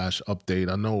Sound Clash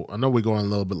update, I know we're going a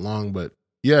little bit long, but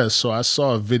yeah. So I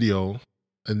saw a video,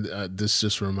 and this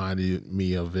just reminded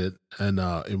me of it, and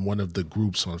in one of the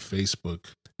groups on Facebook,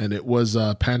 and it was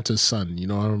Panta's son. You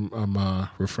know what I'm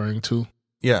referring to?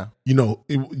 Yeah. You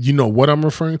know what I'm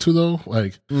referring to though?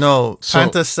 Like, No, So-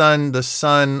 Panta's son, the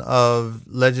son of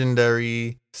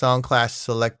legendary Sound Clash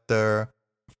selector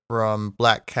from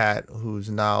Black Cat, who's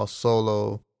now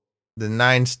solo, the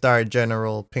 9-star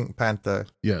general Pink Panther.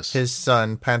 yes, His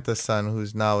son, Panta's son,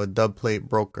 who's now a dub plate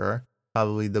broker,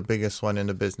 probably the biggest one in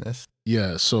the business.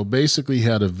 yeah. So basically, he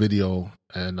had a video,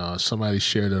 and somebody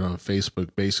shared it on Facebook,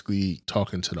 basically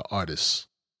talking to the artists.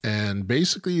 And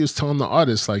basically, he was telling the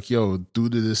artists, like, yo, due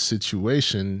to this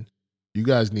situation, you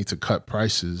guys need to cut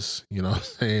prices, you know what I'm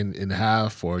saying, in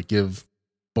half, or give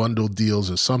bundle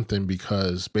deals or something,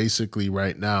 because basically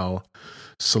right now,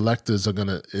 selectors are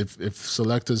gonna, if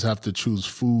selectors have to choose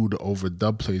food over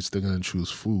dub plates, they're gonna choose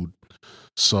food.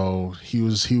 So he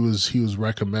was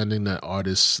recommending that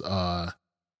artists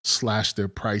slash their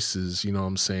prices, you know what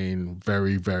I'm saying,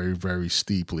 very, very, very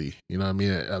steeply. You know what I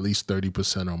mean? At least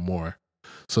 30% or more.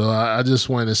 So I just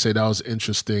wanted to say that was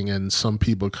interesting, and some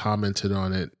people commented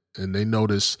on it, and they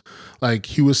noticed, like,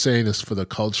 he was saying this for the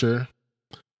culture,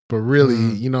 but really,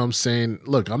 you know what I'm saying,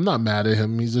 look, I'm not mad at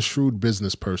him. He's a shrewd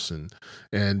business person,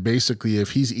 and basically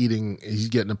if he's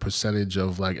getting a percentage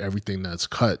of like everything that's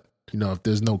cut. You know, if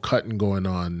there's no cutting going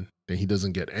on, then he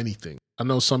doesn't get anything. I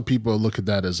know some people look at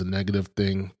that as a negative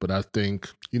thing, but I think,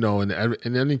 you know, in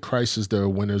any crisis, there are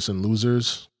winners and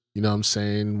losers. You know what I'm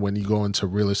saying? When you go into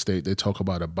real estate, they talk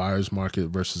about a buyer's market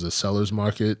versus a seller's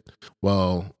market.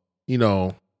 Well, you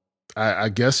know, I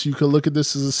guess you could look at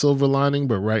this as a silver lining,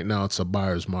 but right now it's a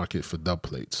buyer's market for dub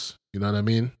plates. You know what I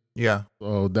mean? Yeah.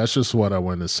 So that's just what I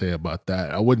wanted to say about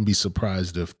that. I wouldn't be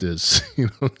surprised if there's, you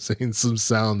know what I'm saying, some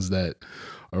sounds that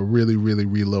are really, really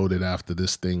reloaded after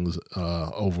this thing's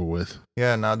over with.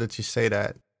 Yeah, now that you say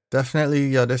that. Definitely,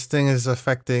 yeah, this thing is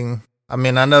affecting.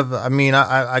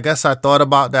 I guess I thought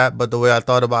about that, but the way I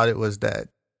thought about it was that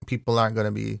people aren't going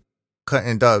to be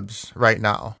cutting dubs right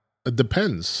now. It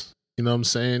depends. You know what I'm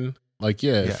saying? Like,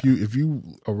 yeah, if you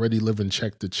already live in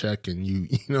check to check, and you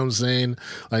know what I'm saying?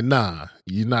 Like, nah,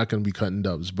 you're not going to be cutting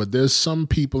dubs. But there's some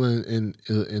people in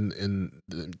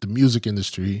the music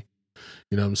industry,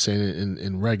 you know what I'm saying,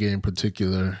 in reggae in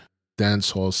particular,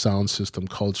 dancehall, sound system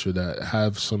culture, that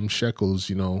have some shekels,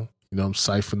 you know, I'm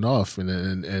siphoned off.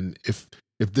 And if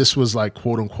this was like,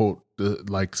 quote unquote,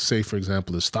 like, say, for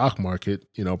example, the stock market,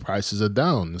 you know, prices are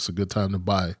down. It's a good time to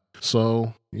buy.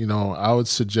 So, you know, I would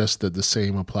suggest that the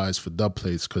same applies for dub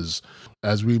plates, because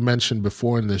as we mentioned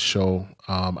before in this show,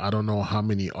 I don't know how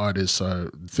many artists are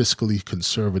fiscally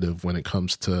conservative when it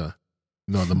comes to,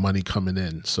 you know, the money coming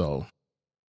in. So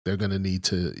they're going to need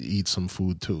to eat some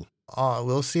food too.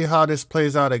 We'll see how this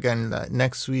plays out again.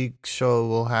 Next week's show,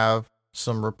 we'll have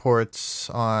some reports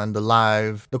on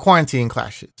the quarantine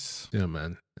clashes. Yeah,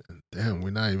 man. Damn,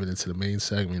 we're not even into the main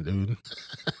segment, dude.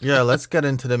 Yeah, let's get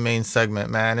into the main segment,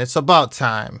 man. It's about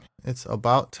time.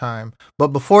 But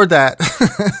before that,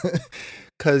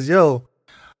 because,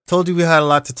 told you we had a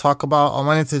lot to talk about. I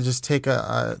wanted to just take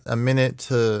a minute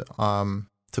to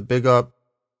big up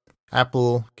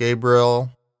Apple Gabriel.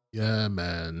 Yeah,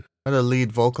 man. The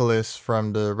lead vocalist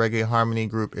from the reggae harmony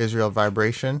group Israel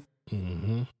Vibration.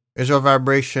 Mm-hmm. Israel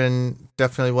Vibration,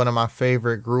 definitely one of my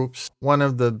favorite groups. One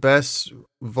of the best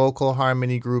vocal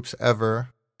harmony groups ever.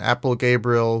 Apple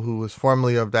Gabriel, who was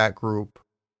formerly of that group,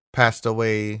 passed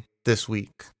away this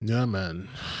week. Yeah, man.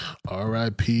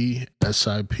 R.I.P.,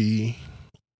 S.I.P.,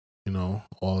 you know,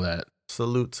 all that.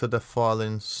 Salute to the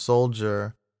fallen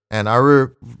soldier. And I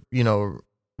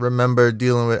remember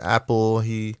dealing with Apple.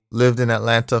 He lived in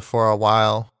Atlanta for a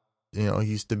while. You know,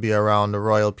 he used to be around the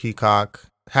Royal Peacock.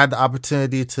 Had the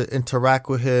opportunity to interact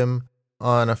with him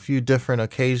on a few different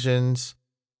occasions,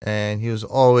 and he was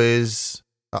always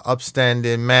an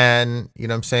upstanding man, you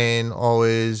know what I'm saying,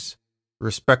 always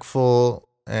respectful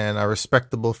and a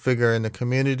respectable figure in the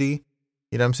community,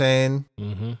 you know what I'm saying?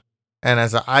 Mm-hmm. And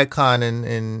as an icon,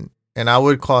 and I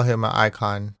would call him an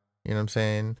icon, you know what I'm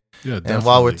saying? Yeah, definitely. And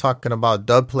while we're talking about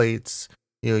dub plates,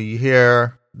 you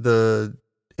hear the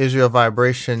Israel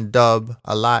Vibration dub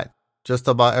a lot just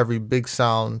about every big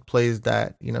sound plays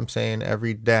that, you know what I'm saying?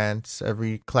 Every dance,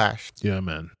 every clash. Yeah,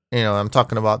 man. You know, I'm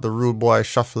talking about the Rude Boy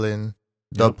shuffling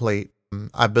dub plate.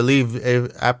 I believe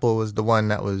Apple was the one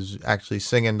that was actually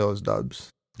singing those dubs.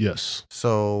 Yes.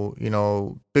 So, you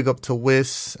know, big up to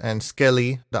Wiz and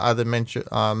Skelly, the other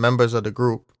members of the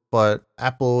group. But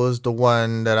Apple was the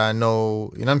one that I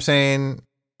know, you know what I'm saying,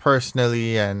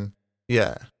 personally, and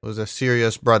yeah, was a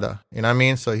serious brother. You know what I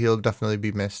mean? So he'll definitely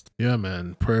be missed. Yeah,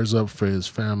 man. Prayers up for his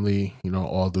family, you know,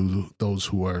 all those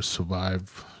who are survived,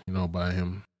 you know, by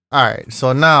him. All right.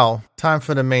 So now, time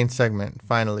for the main segment,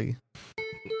 finally.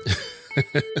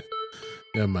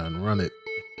 Yeah, man. Run it.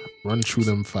 Run through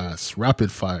them fast.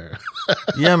 Rapid fire.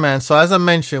 Yeah, man. So as I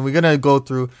mentioned, we're going to go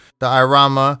through the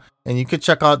Irama, and you could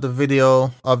check out the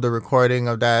video of the recording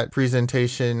of that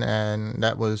presentation, and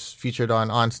that was featured on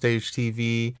Onstage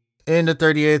TV. In the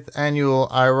 38th Annual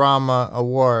Irama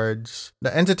Awards,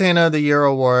 the Entertainer of the Year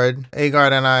Award,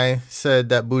 Agard and I said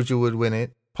that Buju would win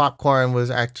it. Popcorn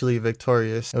was actually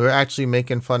victorious. We were actually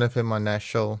making fun of him on that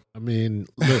show. I mean,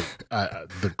 look,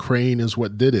 the crane is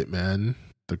what did it, man.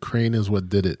 The crane is what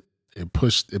did it. It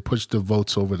pushed the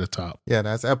votes over the top. Yeah,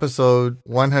 that's episode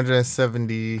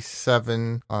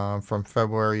 177 from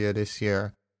February of this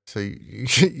year. So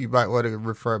you might want to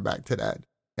refer back to that.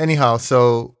 Anyhow,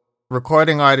 so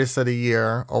Recording Artist of the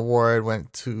Year award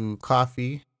went to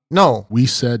Coffee. No. We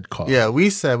said Coffee. Yeah, we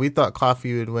thought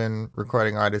Coffee would win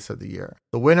Recording Artist of the Year.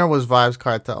 The winner was Vybz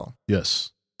Kartel.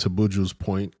 Yes, to Buju's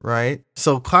point. Right?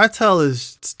 So Kartel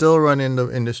is still running the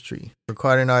industry.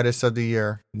 Recording Artist of the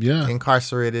Year. Yeah.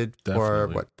 Incarcerated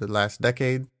Definitely. for, the last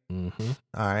decade? Mm-hmm.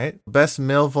 All right. Best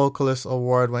Male Vocalist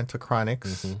Award went to Chronixx.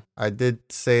 Mm-hmm. I did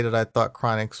say that I thought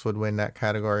Chronixx would win that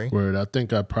category. Word. I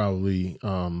think I probably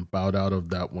bowed out of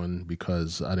that one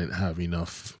because I didn't have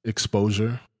enough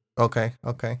exposure. Okay.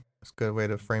 That's a good way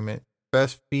to frame it.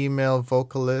 Best Female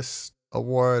Vocalist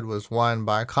Award was won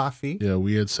by Coffee. Yeah,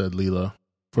 we had said Leela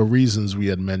for reasons we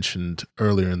had mentioned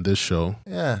earlier in this show.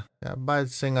 Yeah, by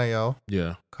singer, yo.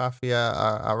 Yeah. Coffee,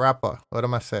 a rapper. What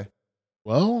am I say?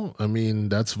 Well, I mean,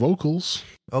 that's vocals.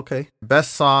 Okay.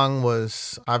 Best song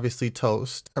was obviously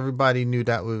Toast. Everybody knew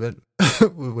that we would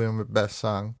win with best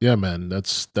song. Yeah, man,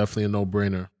 that's definitely a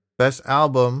no-brainer. Best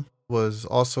album was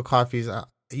also Coffee's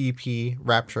EP,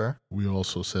 Rapture. We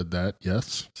also said that,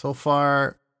 yes. So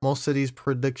far, most of these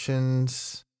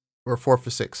predictions were 4 for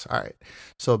 6. All right.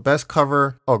 So best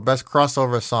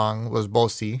crossover song was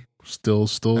Bossy. Still.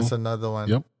 That's another one.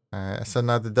 Yep. All right. That's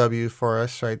another W for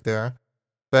us right there.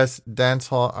 Best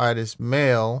dancehall artist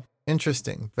male.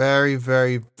 Interesting. Very,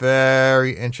 very,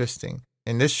 very interesting.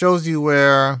 And this shows you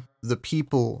where the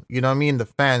people, you know what I mean, the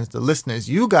fans, the listeners,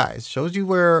 you guys, shows you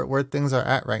where things are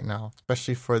at right now,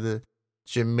 especially for the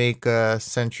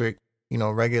Jamaica-centric, you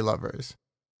know, reggae lovers.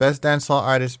 Best dancehall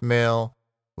artist male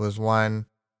was won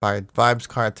by Vybz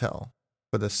Kartel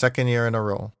for the second year in a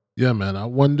row. Yeah, man. I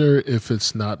wonder if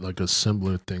it's not like a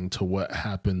similar thing to what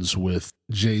happens with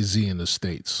Jay-Z in the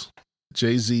States.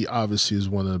 Jay-Z obviously is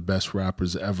one of the best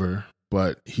rappers ever,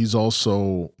 but he's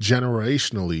also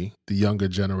generationally, the younger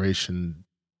generation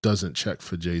doesn't check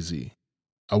for Jay-Z.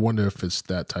 I wonder if it's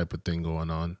that type of thing going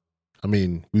on. I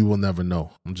mean, we will never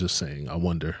know. I'm just saying, I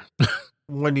wonder.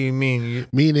 What do you mean?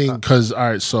 Meaning, because, all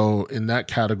right, so in that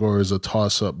category is a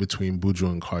toss-up between Buju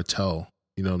and Kartel.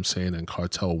 You know what I'm saying? And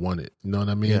Kartel won it. You know what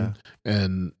I mean? Yeah.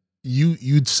 And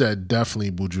you'd said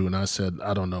definitely Buju, and I said,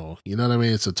 I don't know. You know what I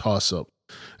mean? It's a toss-up.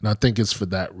 And I think it's for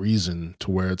that reason,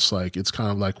 to where it's like, it's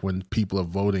kind of like when people are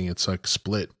voting, it's like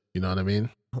split. You know what I mean?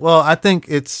 Well, I think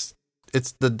it's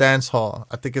the dance hall.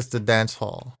 I think it's the dance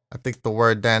hall. I think the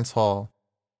word dance hall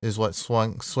is what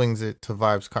swings it to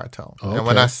Vybz Kartel. Okay. And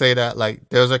when I say that, like,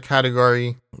 there's a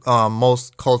category,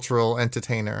 most cultural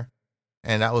entertainer,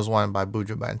 and that was won by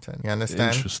Buju Banton. You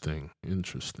understand?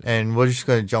 Interesting. And we're just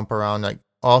gonna jump around. Like,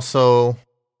 also,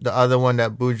 the other one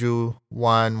that Buju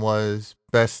won was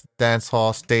Best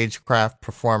Dancehall Stagecraft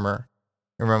Performer.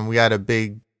 Remember, we had a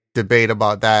big debate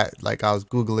about that. Like, I was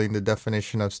Googling the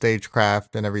definition of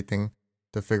stagecraft and everything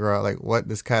to figure out, like, what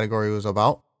this category was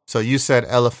about. So you said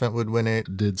Elephant would win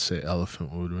it. Did say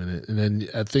Elephant would win it. And then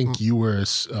I think you were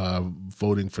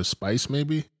voting for Spice,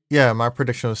 maybe? Yeah, my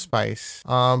prediction was Spice.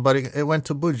 But it went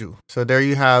to Buju. So there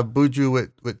you have Buju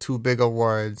with 2 big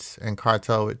awards and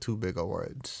Kartel with 2 big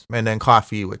awards. And then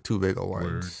Coffee with 2 big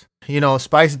awards. Word. You know,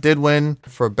 Spice did win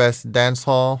for Best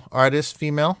Dancehall Artist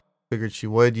Female. Figured she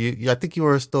would. I think you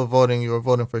were still voting. You were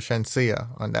voting for Shenseea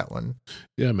on that one.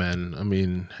 Yeah, man. I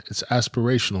mean, it's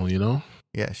aspirational, you know?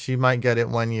 Yeah, she might get it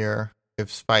one year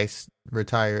if Spice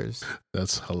retires.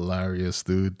 That's hilarious,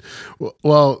 dude.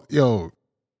 Well, yo,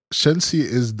 Shensi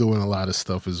is doing a lot of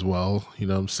stuff as well. You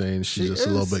know what I'm saying? She's just a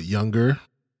little bit younger,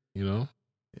 you know?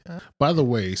 Yeah. By the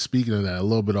way, speaking of that, a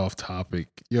little bit off topic.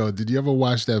 Yo, did you ever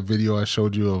watch that video I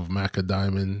showed you of Macca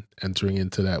Diamond entering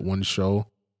into that one show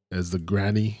as the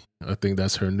granny? I think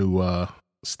that's her new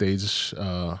stage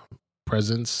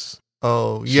presence.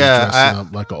 Oh, She's yeah. dressing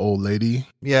up like an old lady.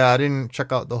 Yeah, I didn't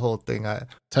check out the whole thing.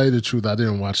 Tell you the truth, I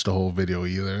didn't watch the whole video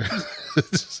either.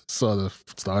 Saw the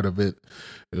start of it.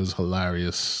 It was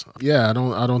hilarious. Yeah, I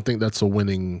don't think that's a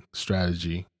winning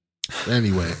strategy.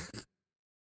 Anyway.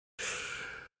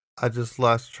 I just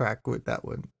lost track with that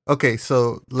one. Okay,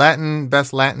 so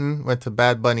Best Latin went to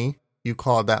Bad Bunny. You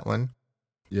called that one.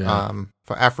 Yeah.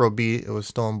 For Afrobeat, it was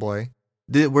Stone Boy.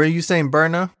 Were you saying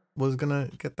Burna was gonna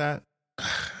get that?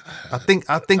 I think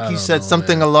you said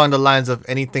something along the lines of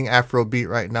anything Afrobeat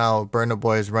right now, Burna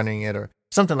Boy is running it or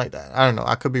something like that. I don't know.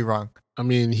 I could be wrong. I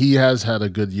mean, he has had a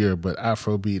good year, but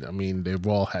Afrobeat, I mean, they've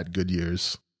all had good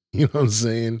years. You know what I'm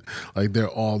saying? Like, they're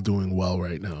all doing well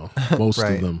right now. Most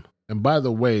Right. of them. And by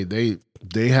the way, they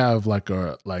have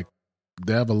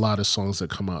they have a lot of songs that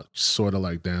come out sort of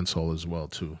like dancehall as well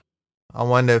too. I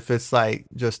wonder if it's like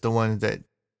just the ones that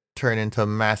turn into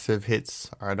massive hits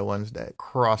are the ones that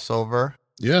cross over.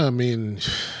 Yeah, I mean,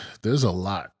 there's a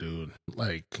lot, dude.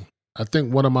 Like, I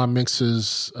think one of my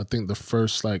mixes, I think the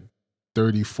first like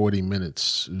 30, 40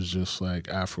 minutes is just like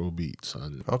Afro beats.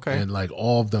 Okay. And like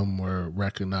all of them were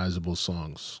recognizable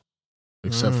songs,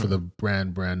 except for the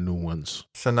brand new ones.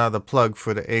 So now the plug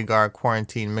for the Agar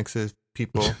quarantine mixes,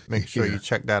 people, make sure you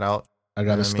check that out. I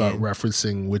got to start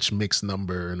referencing which mix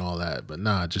number and all that. But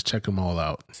nah, just check them all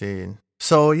out. See.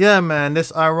 So yeah, man,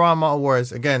 this Irama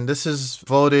Awards, again, this is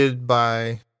voted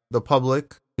by the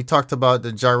public. We talked about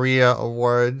the Jaria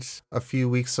Awards a few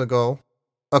weeks ago.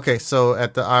 Okay, so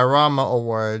at the Irama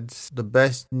Awards, the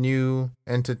Best New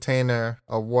Entertainer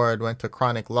Award went to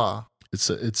Chronic Law. It's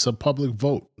a public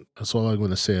vote. That's all I'm going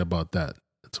to say about that.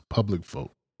 It's a public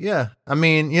vote. Yeah, I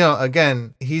mean, you know,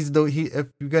 again,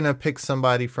 if you're gonna pick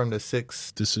somebody from the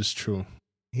six, this is true.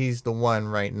 He's the one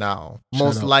right now,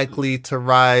 most likely to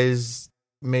rise.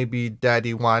 Maybe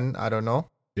Daddy One, I don't know.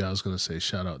 Yeah, I was gonna say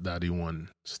shout out Daddy One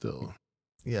still.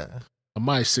 Yeah,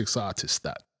 my six artist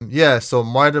that. Yeah, so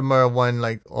Mortimer won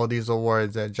like all these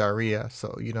awards at Jaria,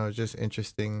 so you know, it's just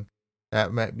interesting.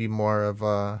 That might be more of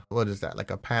a what is that,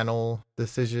 like a panel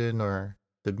decision or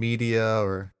the media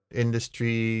or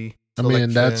industry. Selection. I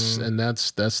mean,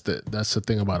 that's the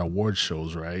thing about award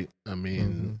shows, right? I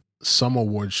mean, some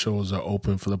award shows are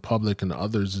open for the public, and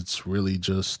others it's really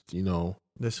just, you know,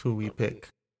 this who we pick.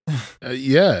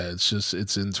 Yeah,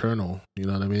 it's internal. You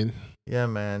know what I mean? Yeah,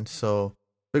 man. So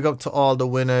big up to all the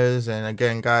winners, and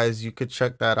again, guys, you could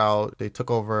check that out. They took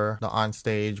over the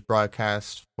onstage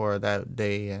broadcast for that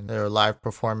day, and there were live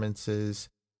performances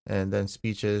and then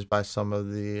speeches by some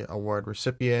of the award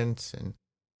recipients and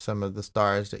some of the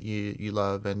stars that you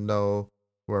love and know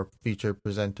were featured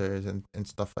presenters and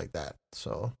stuff like that.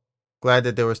 So glad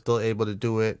that they were still able to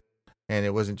do it and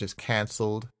it wasn't just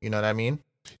canceled. You know what I mean?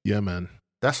 Yeah, man.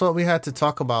 That's what we had to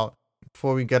talk about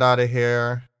before we get out of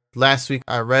here. Last week,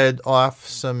 I read off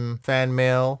some fan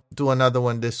mail. Do another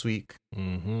one this week.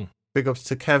 Big ups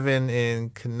to Kevin in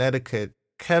Connecticut.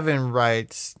 Kevin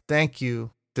writes, thank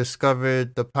you.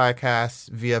 Discovered the podcast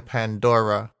via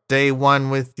Pandora. Day one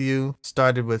with you.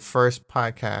 Started with first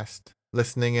podcast.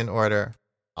 Listening in order.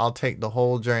 I'll take the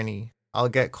whole journey. I'll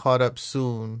get caught up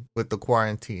soon with the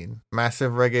quarantine.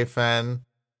 Massive reggae fan.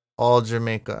 All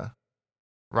Jamaica.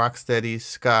 Rocksteady,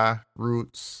 ska,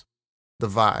 roots. The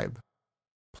vibe.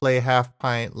 Play Half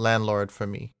Pint Landlord for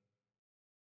me.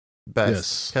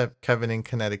 Best. Yes. Kevin in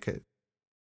Connecticut.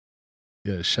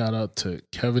 Yeah, shout out to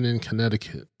Kevin in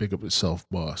Connecticut. Big up yourself,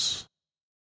 boss.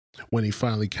 When he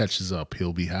finally catches up,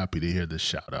 he'll be happy to hear this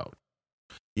shout out.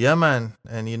 Yeah, man.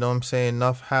 And you know what I'm saying?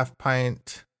 Enough Half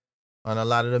Pint on a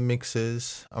lot of the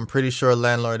mixes. I'm pretty sure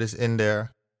Landlord is in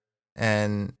there.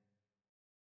 And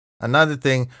another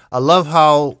thing, I love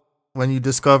how when you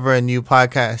discover a new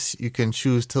podcast, you can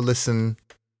choose to listen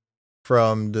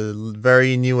from the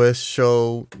very newest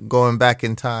show going back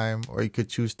in time, or you could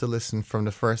choose to listen from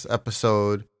the first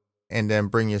episode and then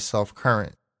bring yourself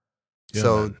current. Yeah,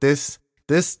 so man.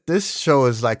 This show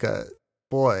is like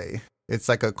it's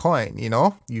like a coin, you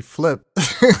know? You flip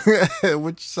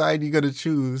which side you gonna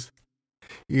choose.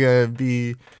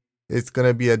 It's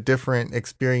gonna be a different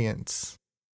experience.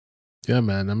 Yeah,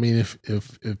 man. I mean,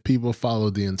 if people follow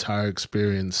the entire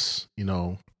experience, you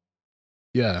know,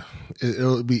 yeah,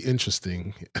 it'll be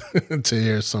interesting to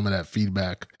hear some of that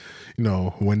feedback, you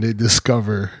know, when they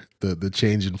discover the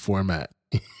change in format.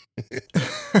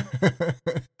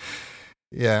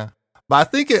 Yeah.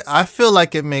 But I feel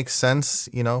like it makes sense,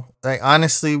 you know. Like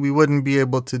honestly, we wouldn't be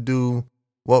able to do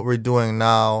what we're doing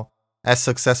now as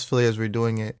successfully as we're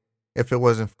doing it if it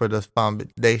wasn't for the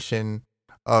foundation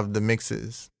of the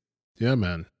mixes. Yeah,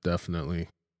 man, definitely.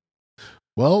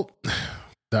 Well,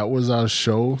 that was our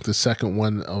show, the second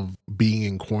one of being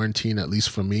in quarantine, at least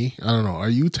for me. I don't know. Are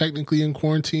you technically in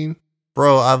quarantine?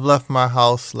 Bro, I've left my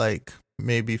house like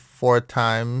maybe 4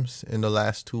 times in the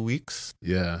last 2 weeks.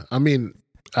 Yeah. I mean,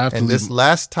 I have to And leave. this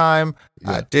last time,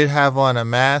 Yeah. I did have on a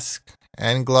mask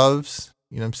and gloves.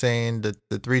 You know what I'm saying?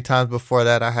 The 3 times before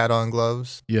that, I had on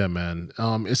gloves. Yeah, man.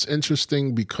 It's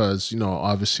interesting because, you know,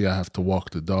 obviously I have to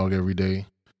walk the dog every day.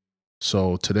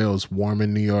 So today it was warm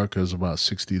in New York. It was about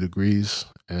 60 degrees.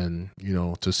 And, you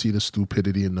know, to see the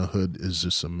stupidity in the hood is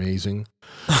just amazing.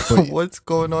 But, What's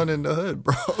going on in the hood,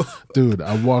 bro? dude,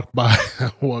 I walked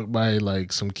by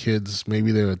like some kids,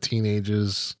 maybe they were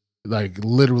teenagers, like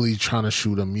literally trying to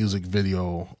shoot a music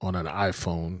video on an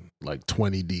iPhone, like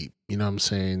 20 deep. You know what I'm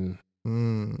saying?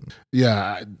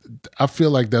 Yeah, I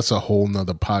feel like that's a whole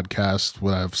nother podcast,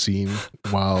 what I've seen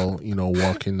while, you know,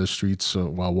 walking the streets or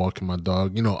while walking my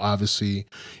dog. You know, obviously,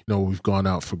 you know, we've gone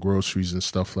out for groceries and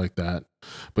stuff like that.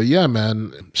 But yeah,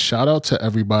 man, shout out to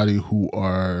everybody who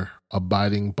are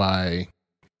abiding by,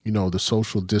 you know, the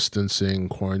social distancing,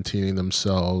 quarantining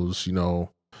themselves, you know,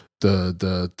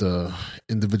 the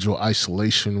individual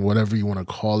isolation, whatever you want to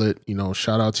call it. You know,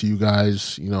 shout out to you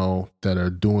guys, you know, that are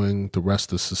doing the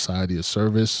rest of society a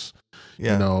service.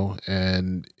 Yeah. You know,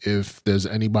 and if there's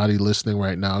anybody listening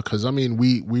right now, because I mean,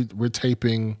 we're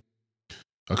taping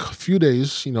a few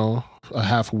days, you know, a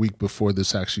half a week before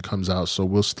this actually comes out, so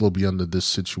we'll still be under this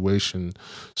situation.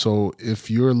 So if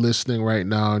you're listening right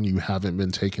now and you haven't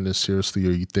been taking this seriously,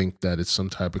 or you think that it's some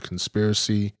type of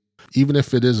conspiracy, even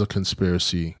if it is a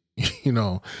conspiracy, you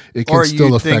know, it can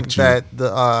still affect you. That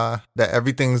that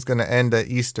everything's gonna end at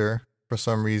Easter for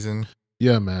some reason.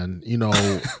 Yeah, man. You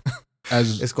know,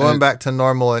 as it's going back to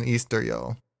normal in Easter,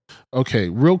 yo. Okay,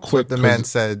 real quick. That's what the man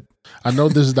said. I know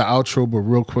this is the outro, but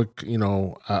real quick, you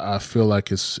know, I feel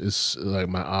like it's like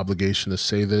my obligation to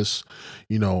say this.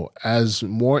 You know, as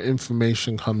more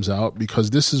information comes out,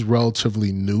 because this is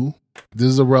relatively new. This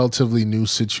is a relatively new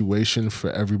situation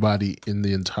for everybody in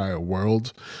the entire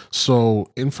world. So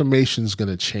information is going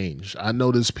to change. I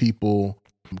notice people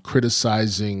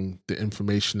criticizing the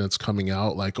information that's coming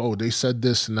out, like, oh, they said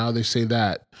this and now they say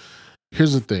that.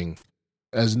 Here's the thing.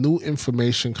 As new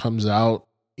information comes out,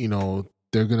 you know,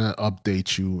 they're going to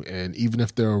update you. And even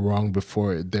if they're wrong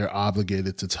before, they're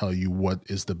obligated to tell you what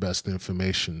is the best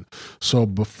information. So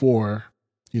before,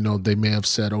 you know, they may have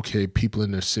said, okay, people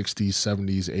in their 60s,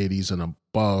 70s, 80s and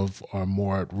above are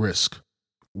more at risk.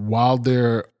 While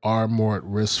there are more at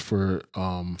risk for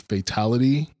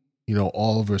fatality, you know,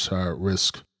 all of us are at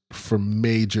risk for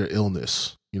major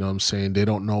illness. You know what I'm saying? They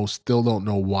still don't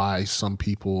know why some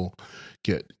people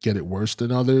get it worse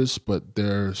than others, but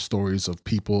there are stories of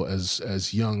people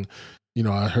as young. You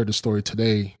know, I heard a story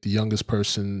today, the youngest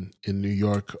person in New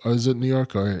York, or is it New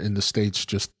York or in the States,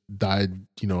 just died,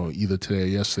 you know, either today or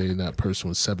yesterday, and that person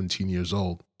was 17 years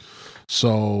old.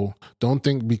 So don't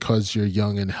think because you're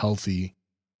young and healthy,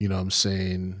 you know what I'm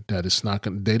saying, that it's not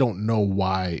going to, they don't know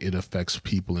why it affects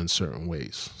people in certain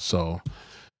ways. So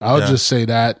I would just say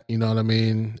that, you know what I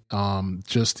mean?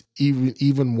 Just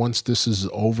even once this is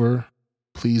over,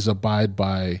 please abide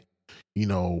by, you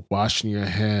know, washing your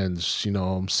hands, you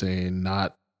know what I'm saying,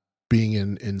 not being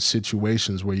in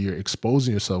situations where you're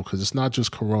exposing yourself, because it's not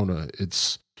just corona.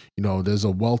 It's, you know, there's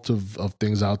a wealth of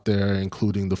things out there,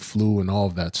 including the flu and all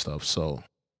of that stuff. So,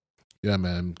 yeah,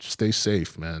 man, stay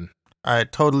safe, man. I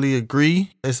totally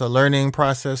agree. It's a learning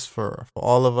process for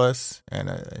all of us, and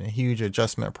a huge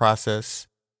adjustment process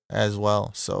as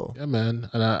well. So yeah, man,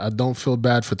 and I don't feel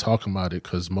bad for talking about it,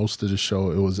 because most of the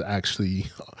show, it was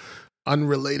actually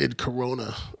unrelated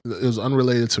corona. It was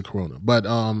unrelated to corona, but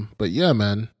yeah,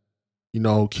 man, you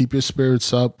know, keep your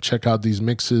spirits up. Check out these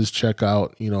mixes. Check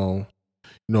out, you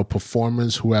know,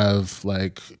 performers who have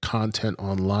like content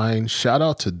online. Shout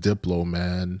out to Diplo,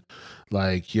 man.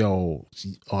 Like, yo,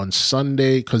 on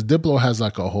Sunday, because Diplo has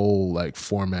like a whole like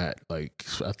format, like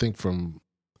I think from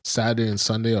Saturday and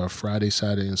Sunday, or Friday,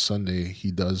 Saturday and Sunday,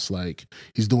 he does like,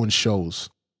 he's doing shows.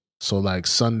 So like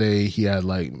Sunday he had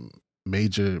like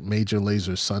major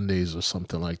laser Sundays or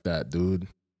something like that, dude.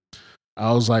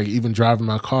 I was like even driving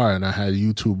my car and I had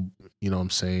YouTube, you know what I'm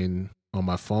saying, on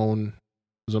my phone.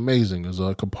 It was amazing. It was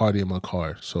like a party in my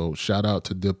car. So shout out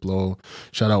to Diplo,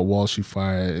 shout out Walshy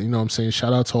Fire, you know what I'm saying,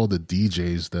 shout out to all the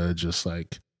DJs that are just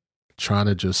like trying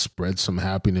to just spread some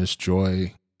happiness,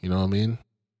 joy, you know what I mean?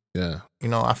 Yeah. You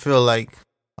know, I feel like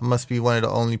I must be one of the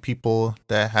only people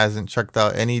that hasn't checked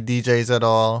out any DJs at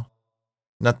all.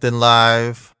 Nothing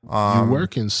live. You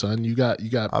working, son. You got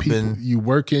people. You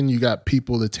working. You got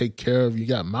people to take care of. You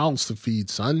got mouths to feed,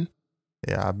 son.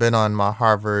 Yeah, I've been on my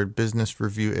Harvard Business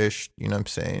Review-ish. You know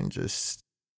what I'm saying?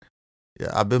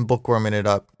 I've been bookworming it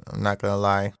up. I'm not gonna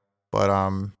lie, but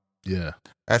yeah.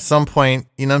 At some point,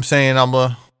 you know what I'm saying? I'm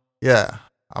gonna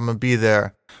be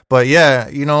there. But yeah,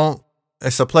 you know,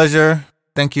 it's a pleasure.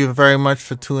 Thank you very much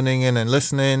for tuning in and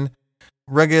listening.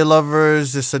 Reggae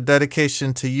lovers, it's a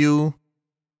dedication to you.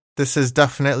 This is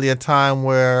definitely a time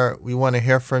where we want to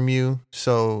hear from you.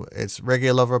 So it's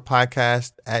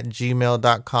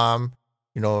reggaeloverpodcast@gmail.com.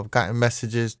 You know, I've gotten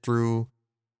messages through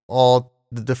all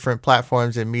the different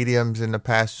platforms and mediums in the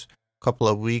past couple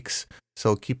of weeks.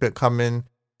 So keep it coming,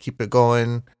 keep it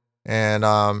going, and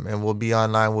we'll be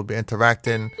online, we'll be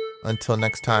interacting. Until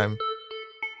next time.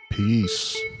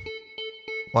 Peace.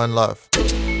 One love.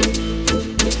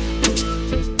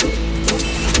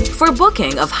 For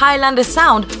booking of Highlander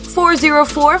Sound,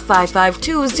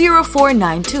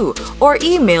 404-552-0492 or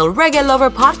email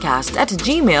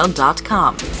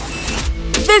reggaeloverpodcast@gmail.com.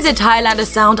 Visit Highlander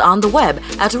Sound on the web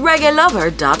at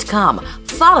reggaelover.com.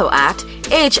 Follow at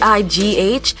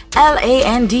HIGHLANDA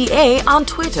on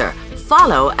Twitter.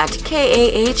 Follow at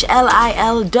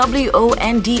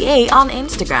KAHLILWONDA on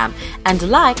Instagram. And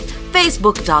like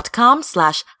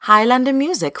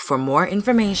facebook.com/HighlanderMusic for more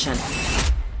information.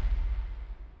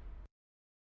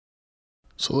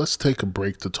 So let's take a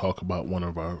break to talk about one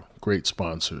of our great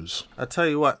sponsors. I'll tell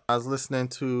you what, I was listening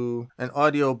to an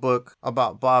audiobook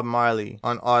about Bob Marley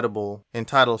on Audible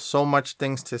entitled So Much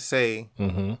Things to Say.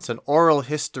 Mm-hmm. It's an oral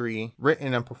history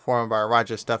written and performed by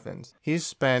Roger Steffens. He's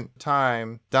spent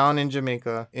time down in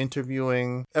Jamaica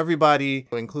interviewing everybody,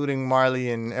 including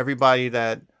Marley and everybody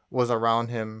that was around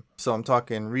him. So I'm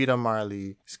talking Rita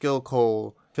Marley, Skill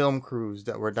Cole, film crews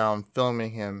that were down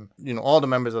filming him, you know, all the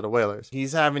members of the Wailers.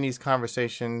 He's having these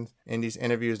conversations and these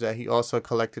interviews that he also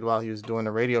collected while he was doing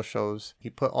the radio shows. He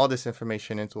put all this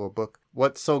information into a book.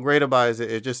 What's so great about it is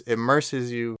it just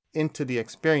immerses you into the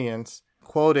experience,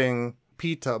 quoting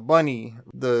Peter, Bunny,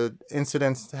 the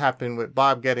incidents that happened with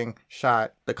Bob getting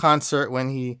shot, the concert when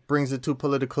he brings the two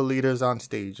political leaders on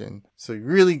stage. And so you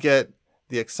really get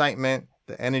the excitement,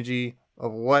 the energy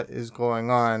of what is going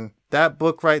on. That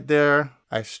book right there,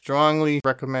 I strongly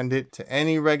recommend it to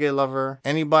any reggae lover,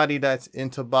 anybody that's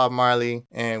into Bob Marley,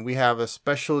 and we have a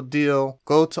special deal.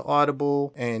 Go to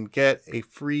Audible and get a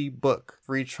free book,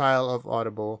 free trial of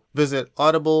Audible. Visit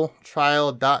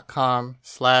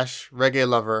audibletrial.com/reggae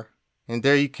lover, and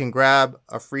there you can grab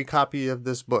a free copy of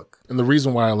this book. And the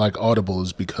reason why I like Audible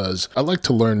is because I like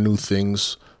to learn new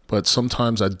things, but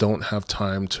sometimes I don't have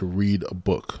time to read a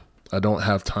book. I don't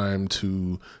have time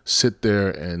to sit there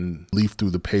and leaf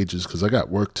through the pages because I got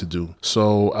work to do.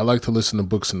 So I like to listen to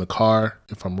books in the car,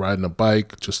 if I'm riding a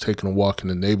bike, just taking a walk in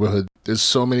the neighborhood. There's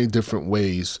so many different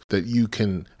ways that you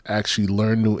can actually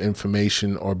learn new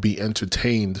information or be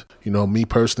entertained. You know, me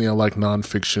personally, I like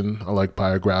nonfiction. I like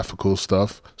biographical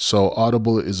stuff. So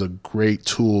Audible is a great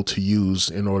tool to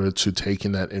use in order to take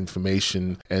in that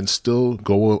information and still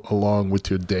go along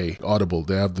with your day. Audible,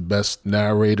 they have the best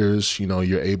narrators. You know,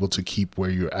 you're able to keep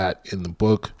where you're at in the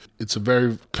book. It's a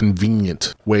very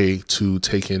convenient way to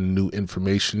take in new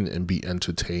information and be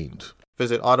entertained.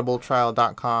 Visit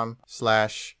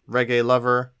audibletrial.com/reggae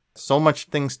lover. So Much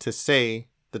Things to Say,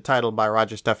 the title by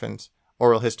Roger Steffens,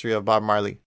 Oral History of Bob Marley.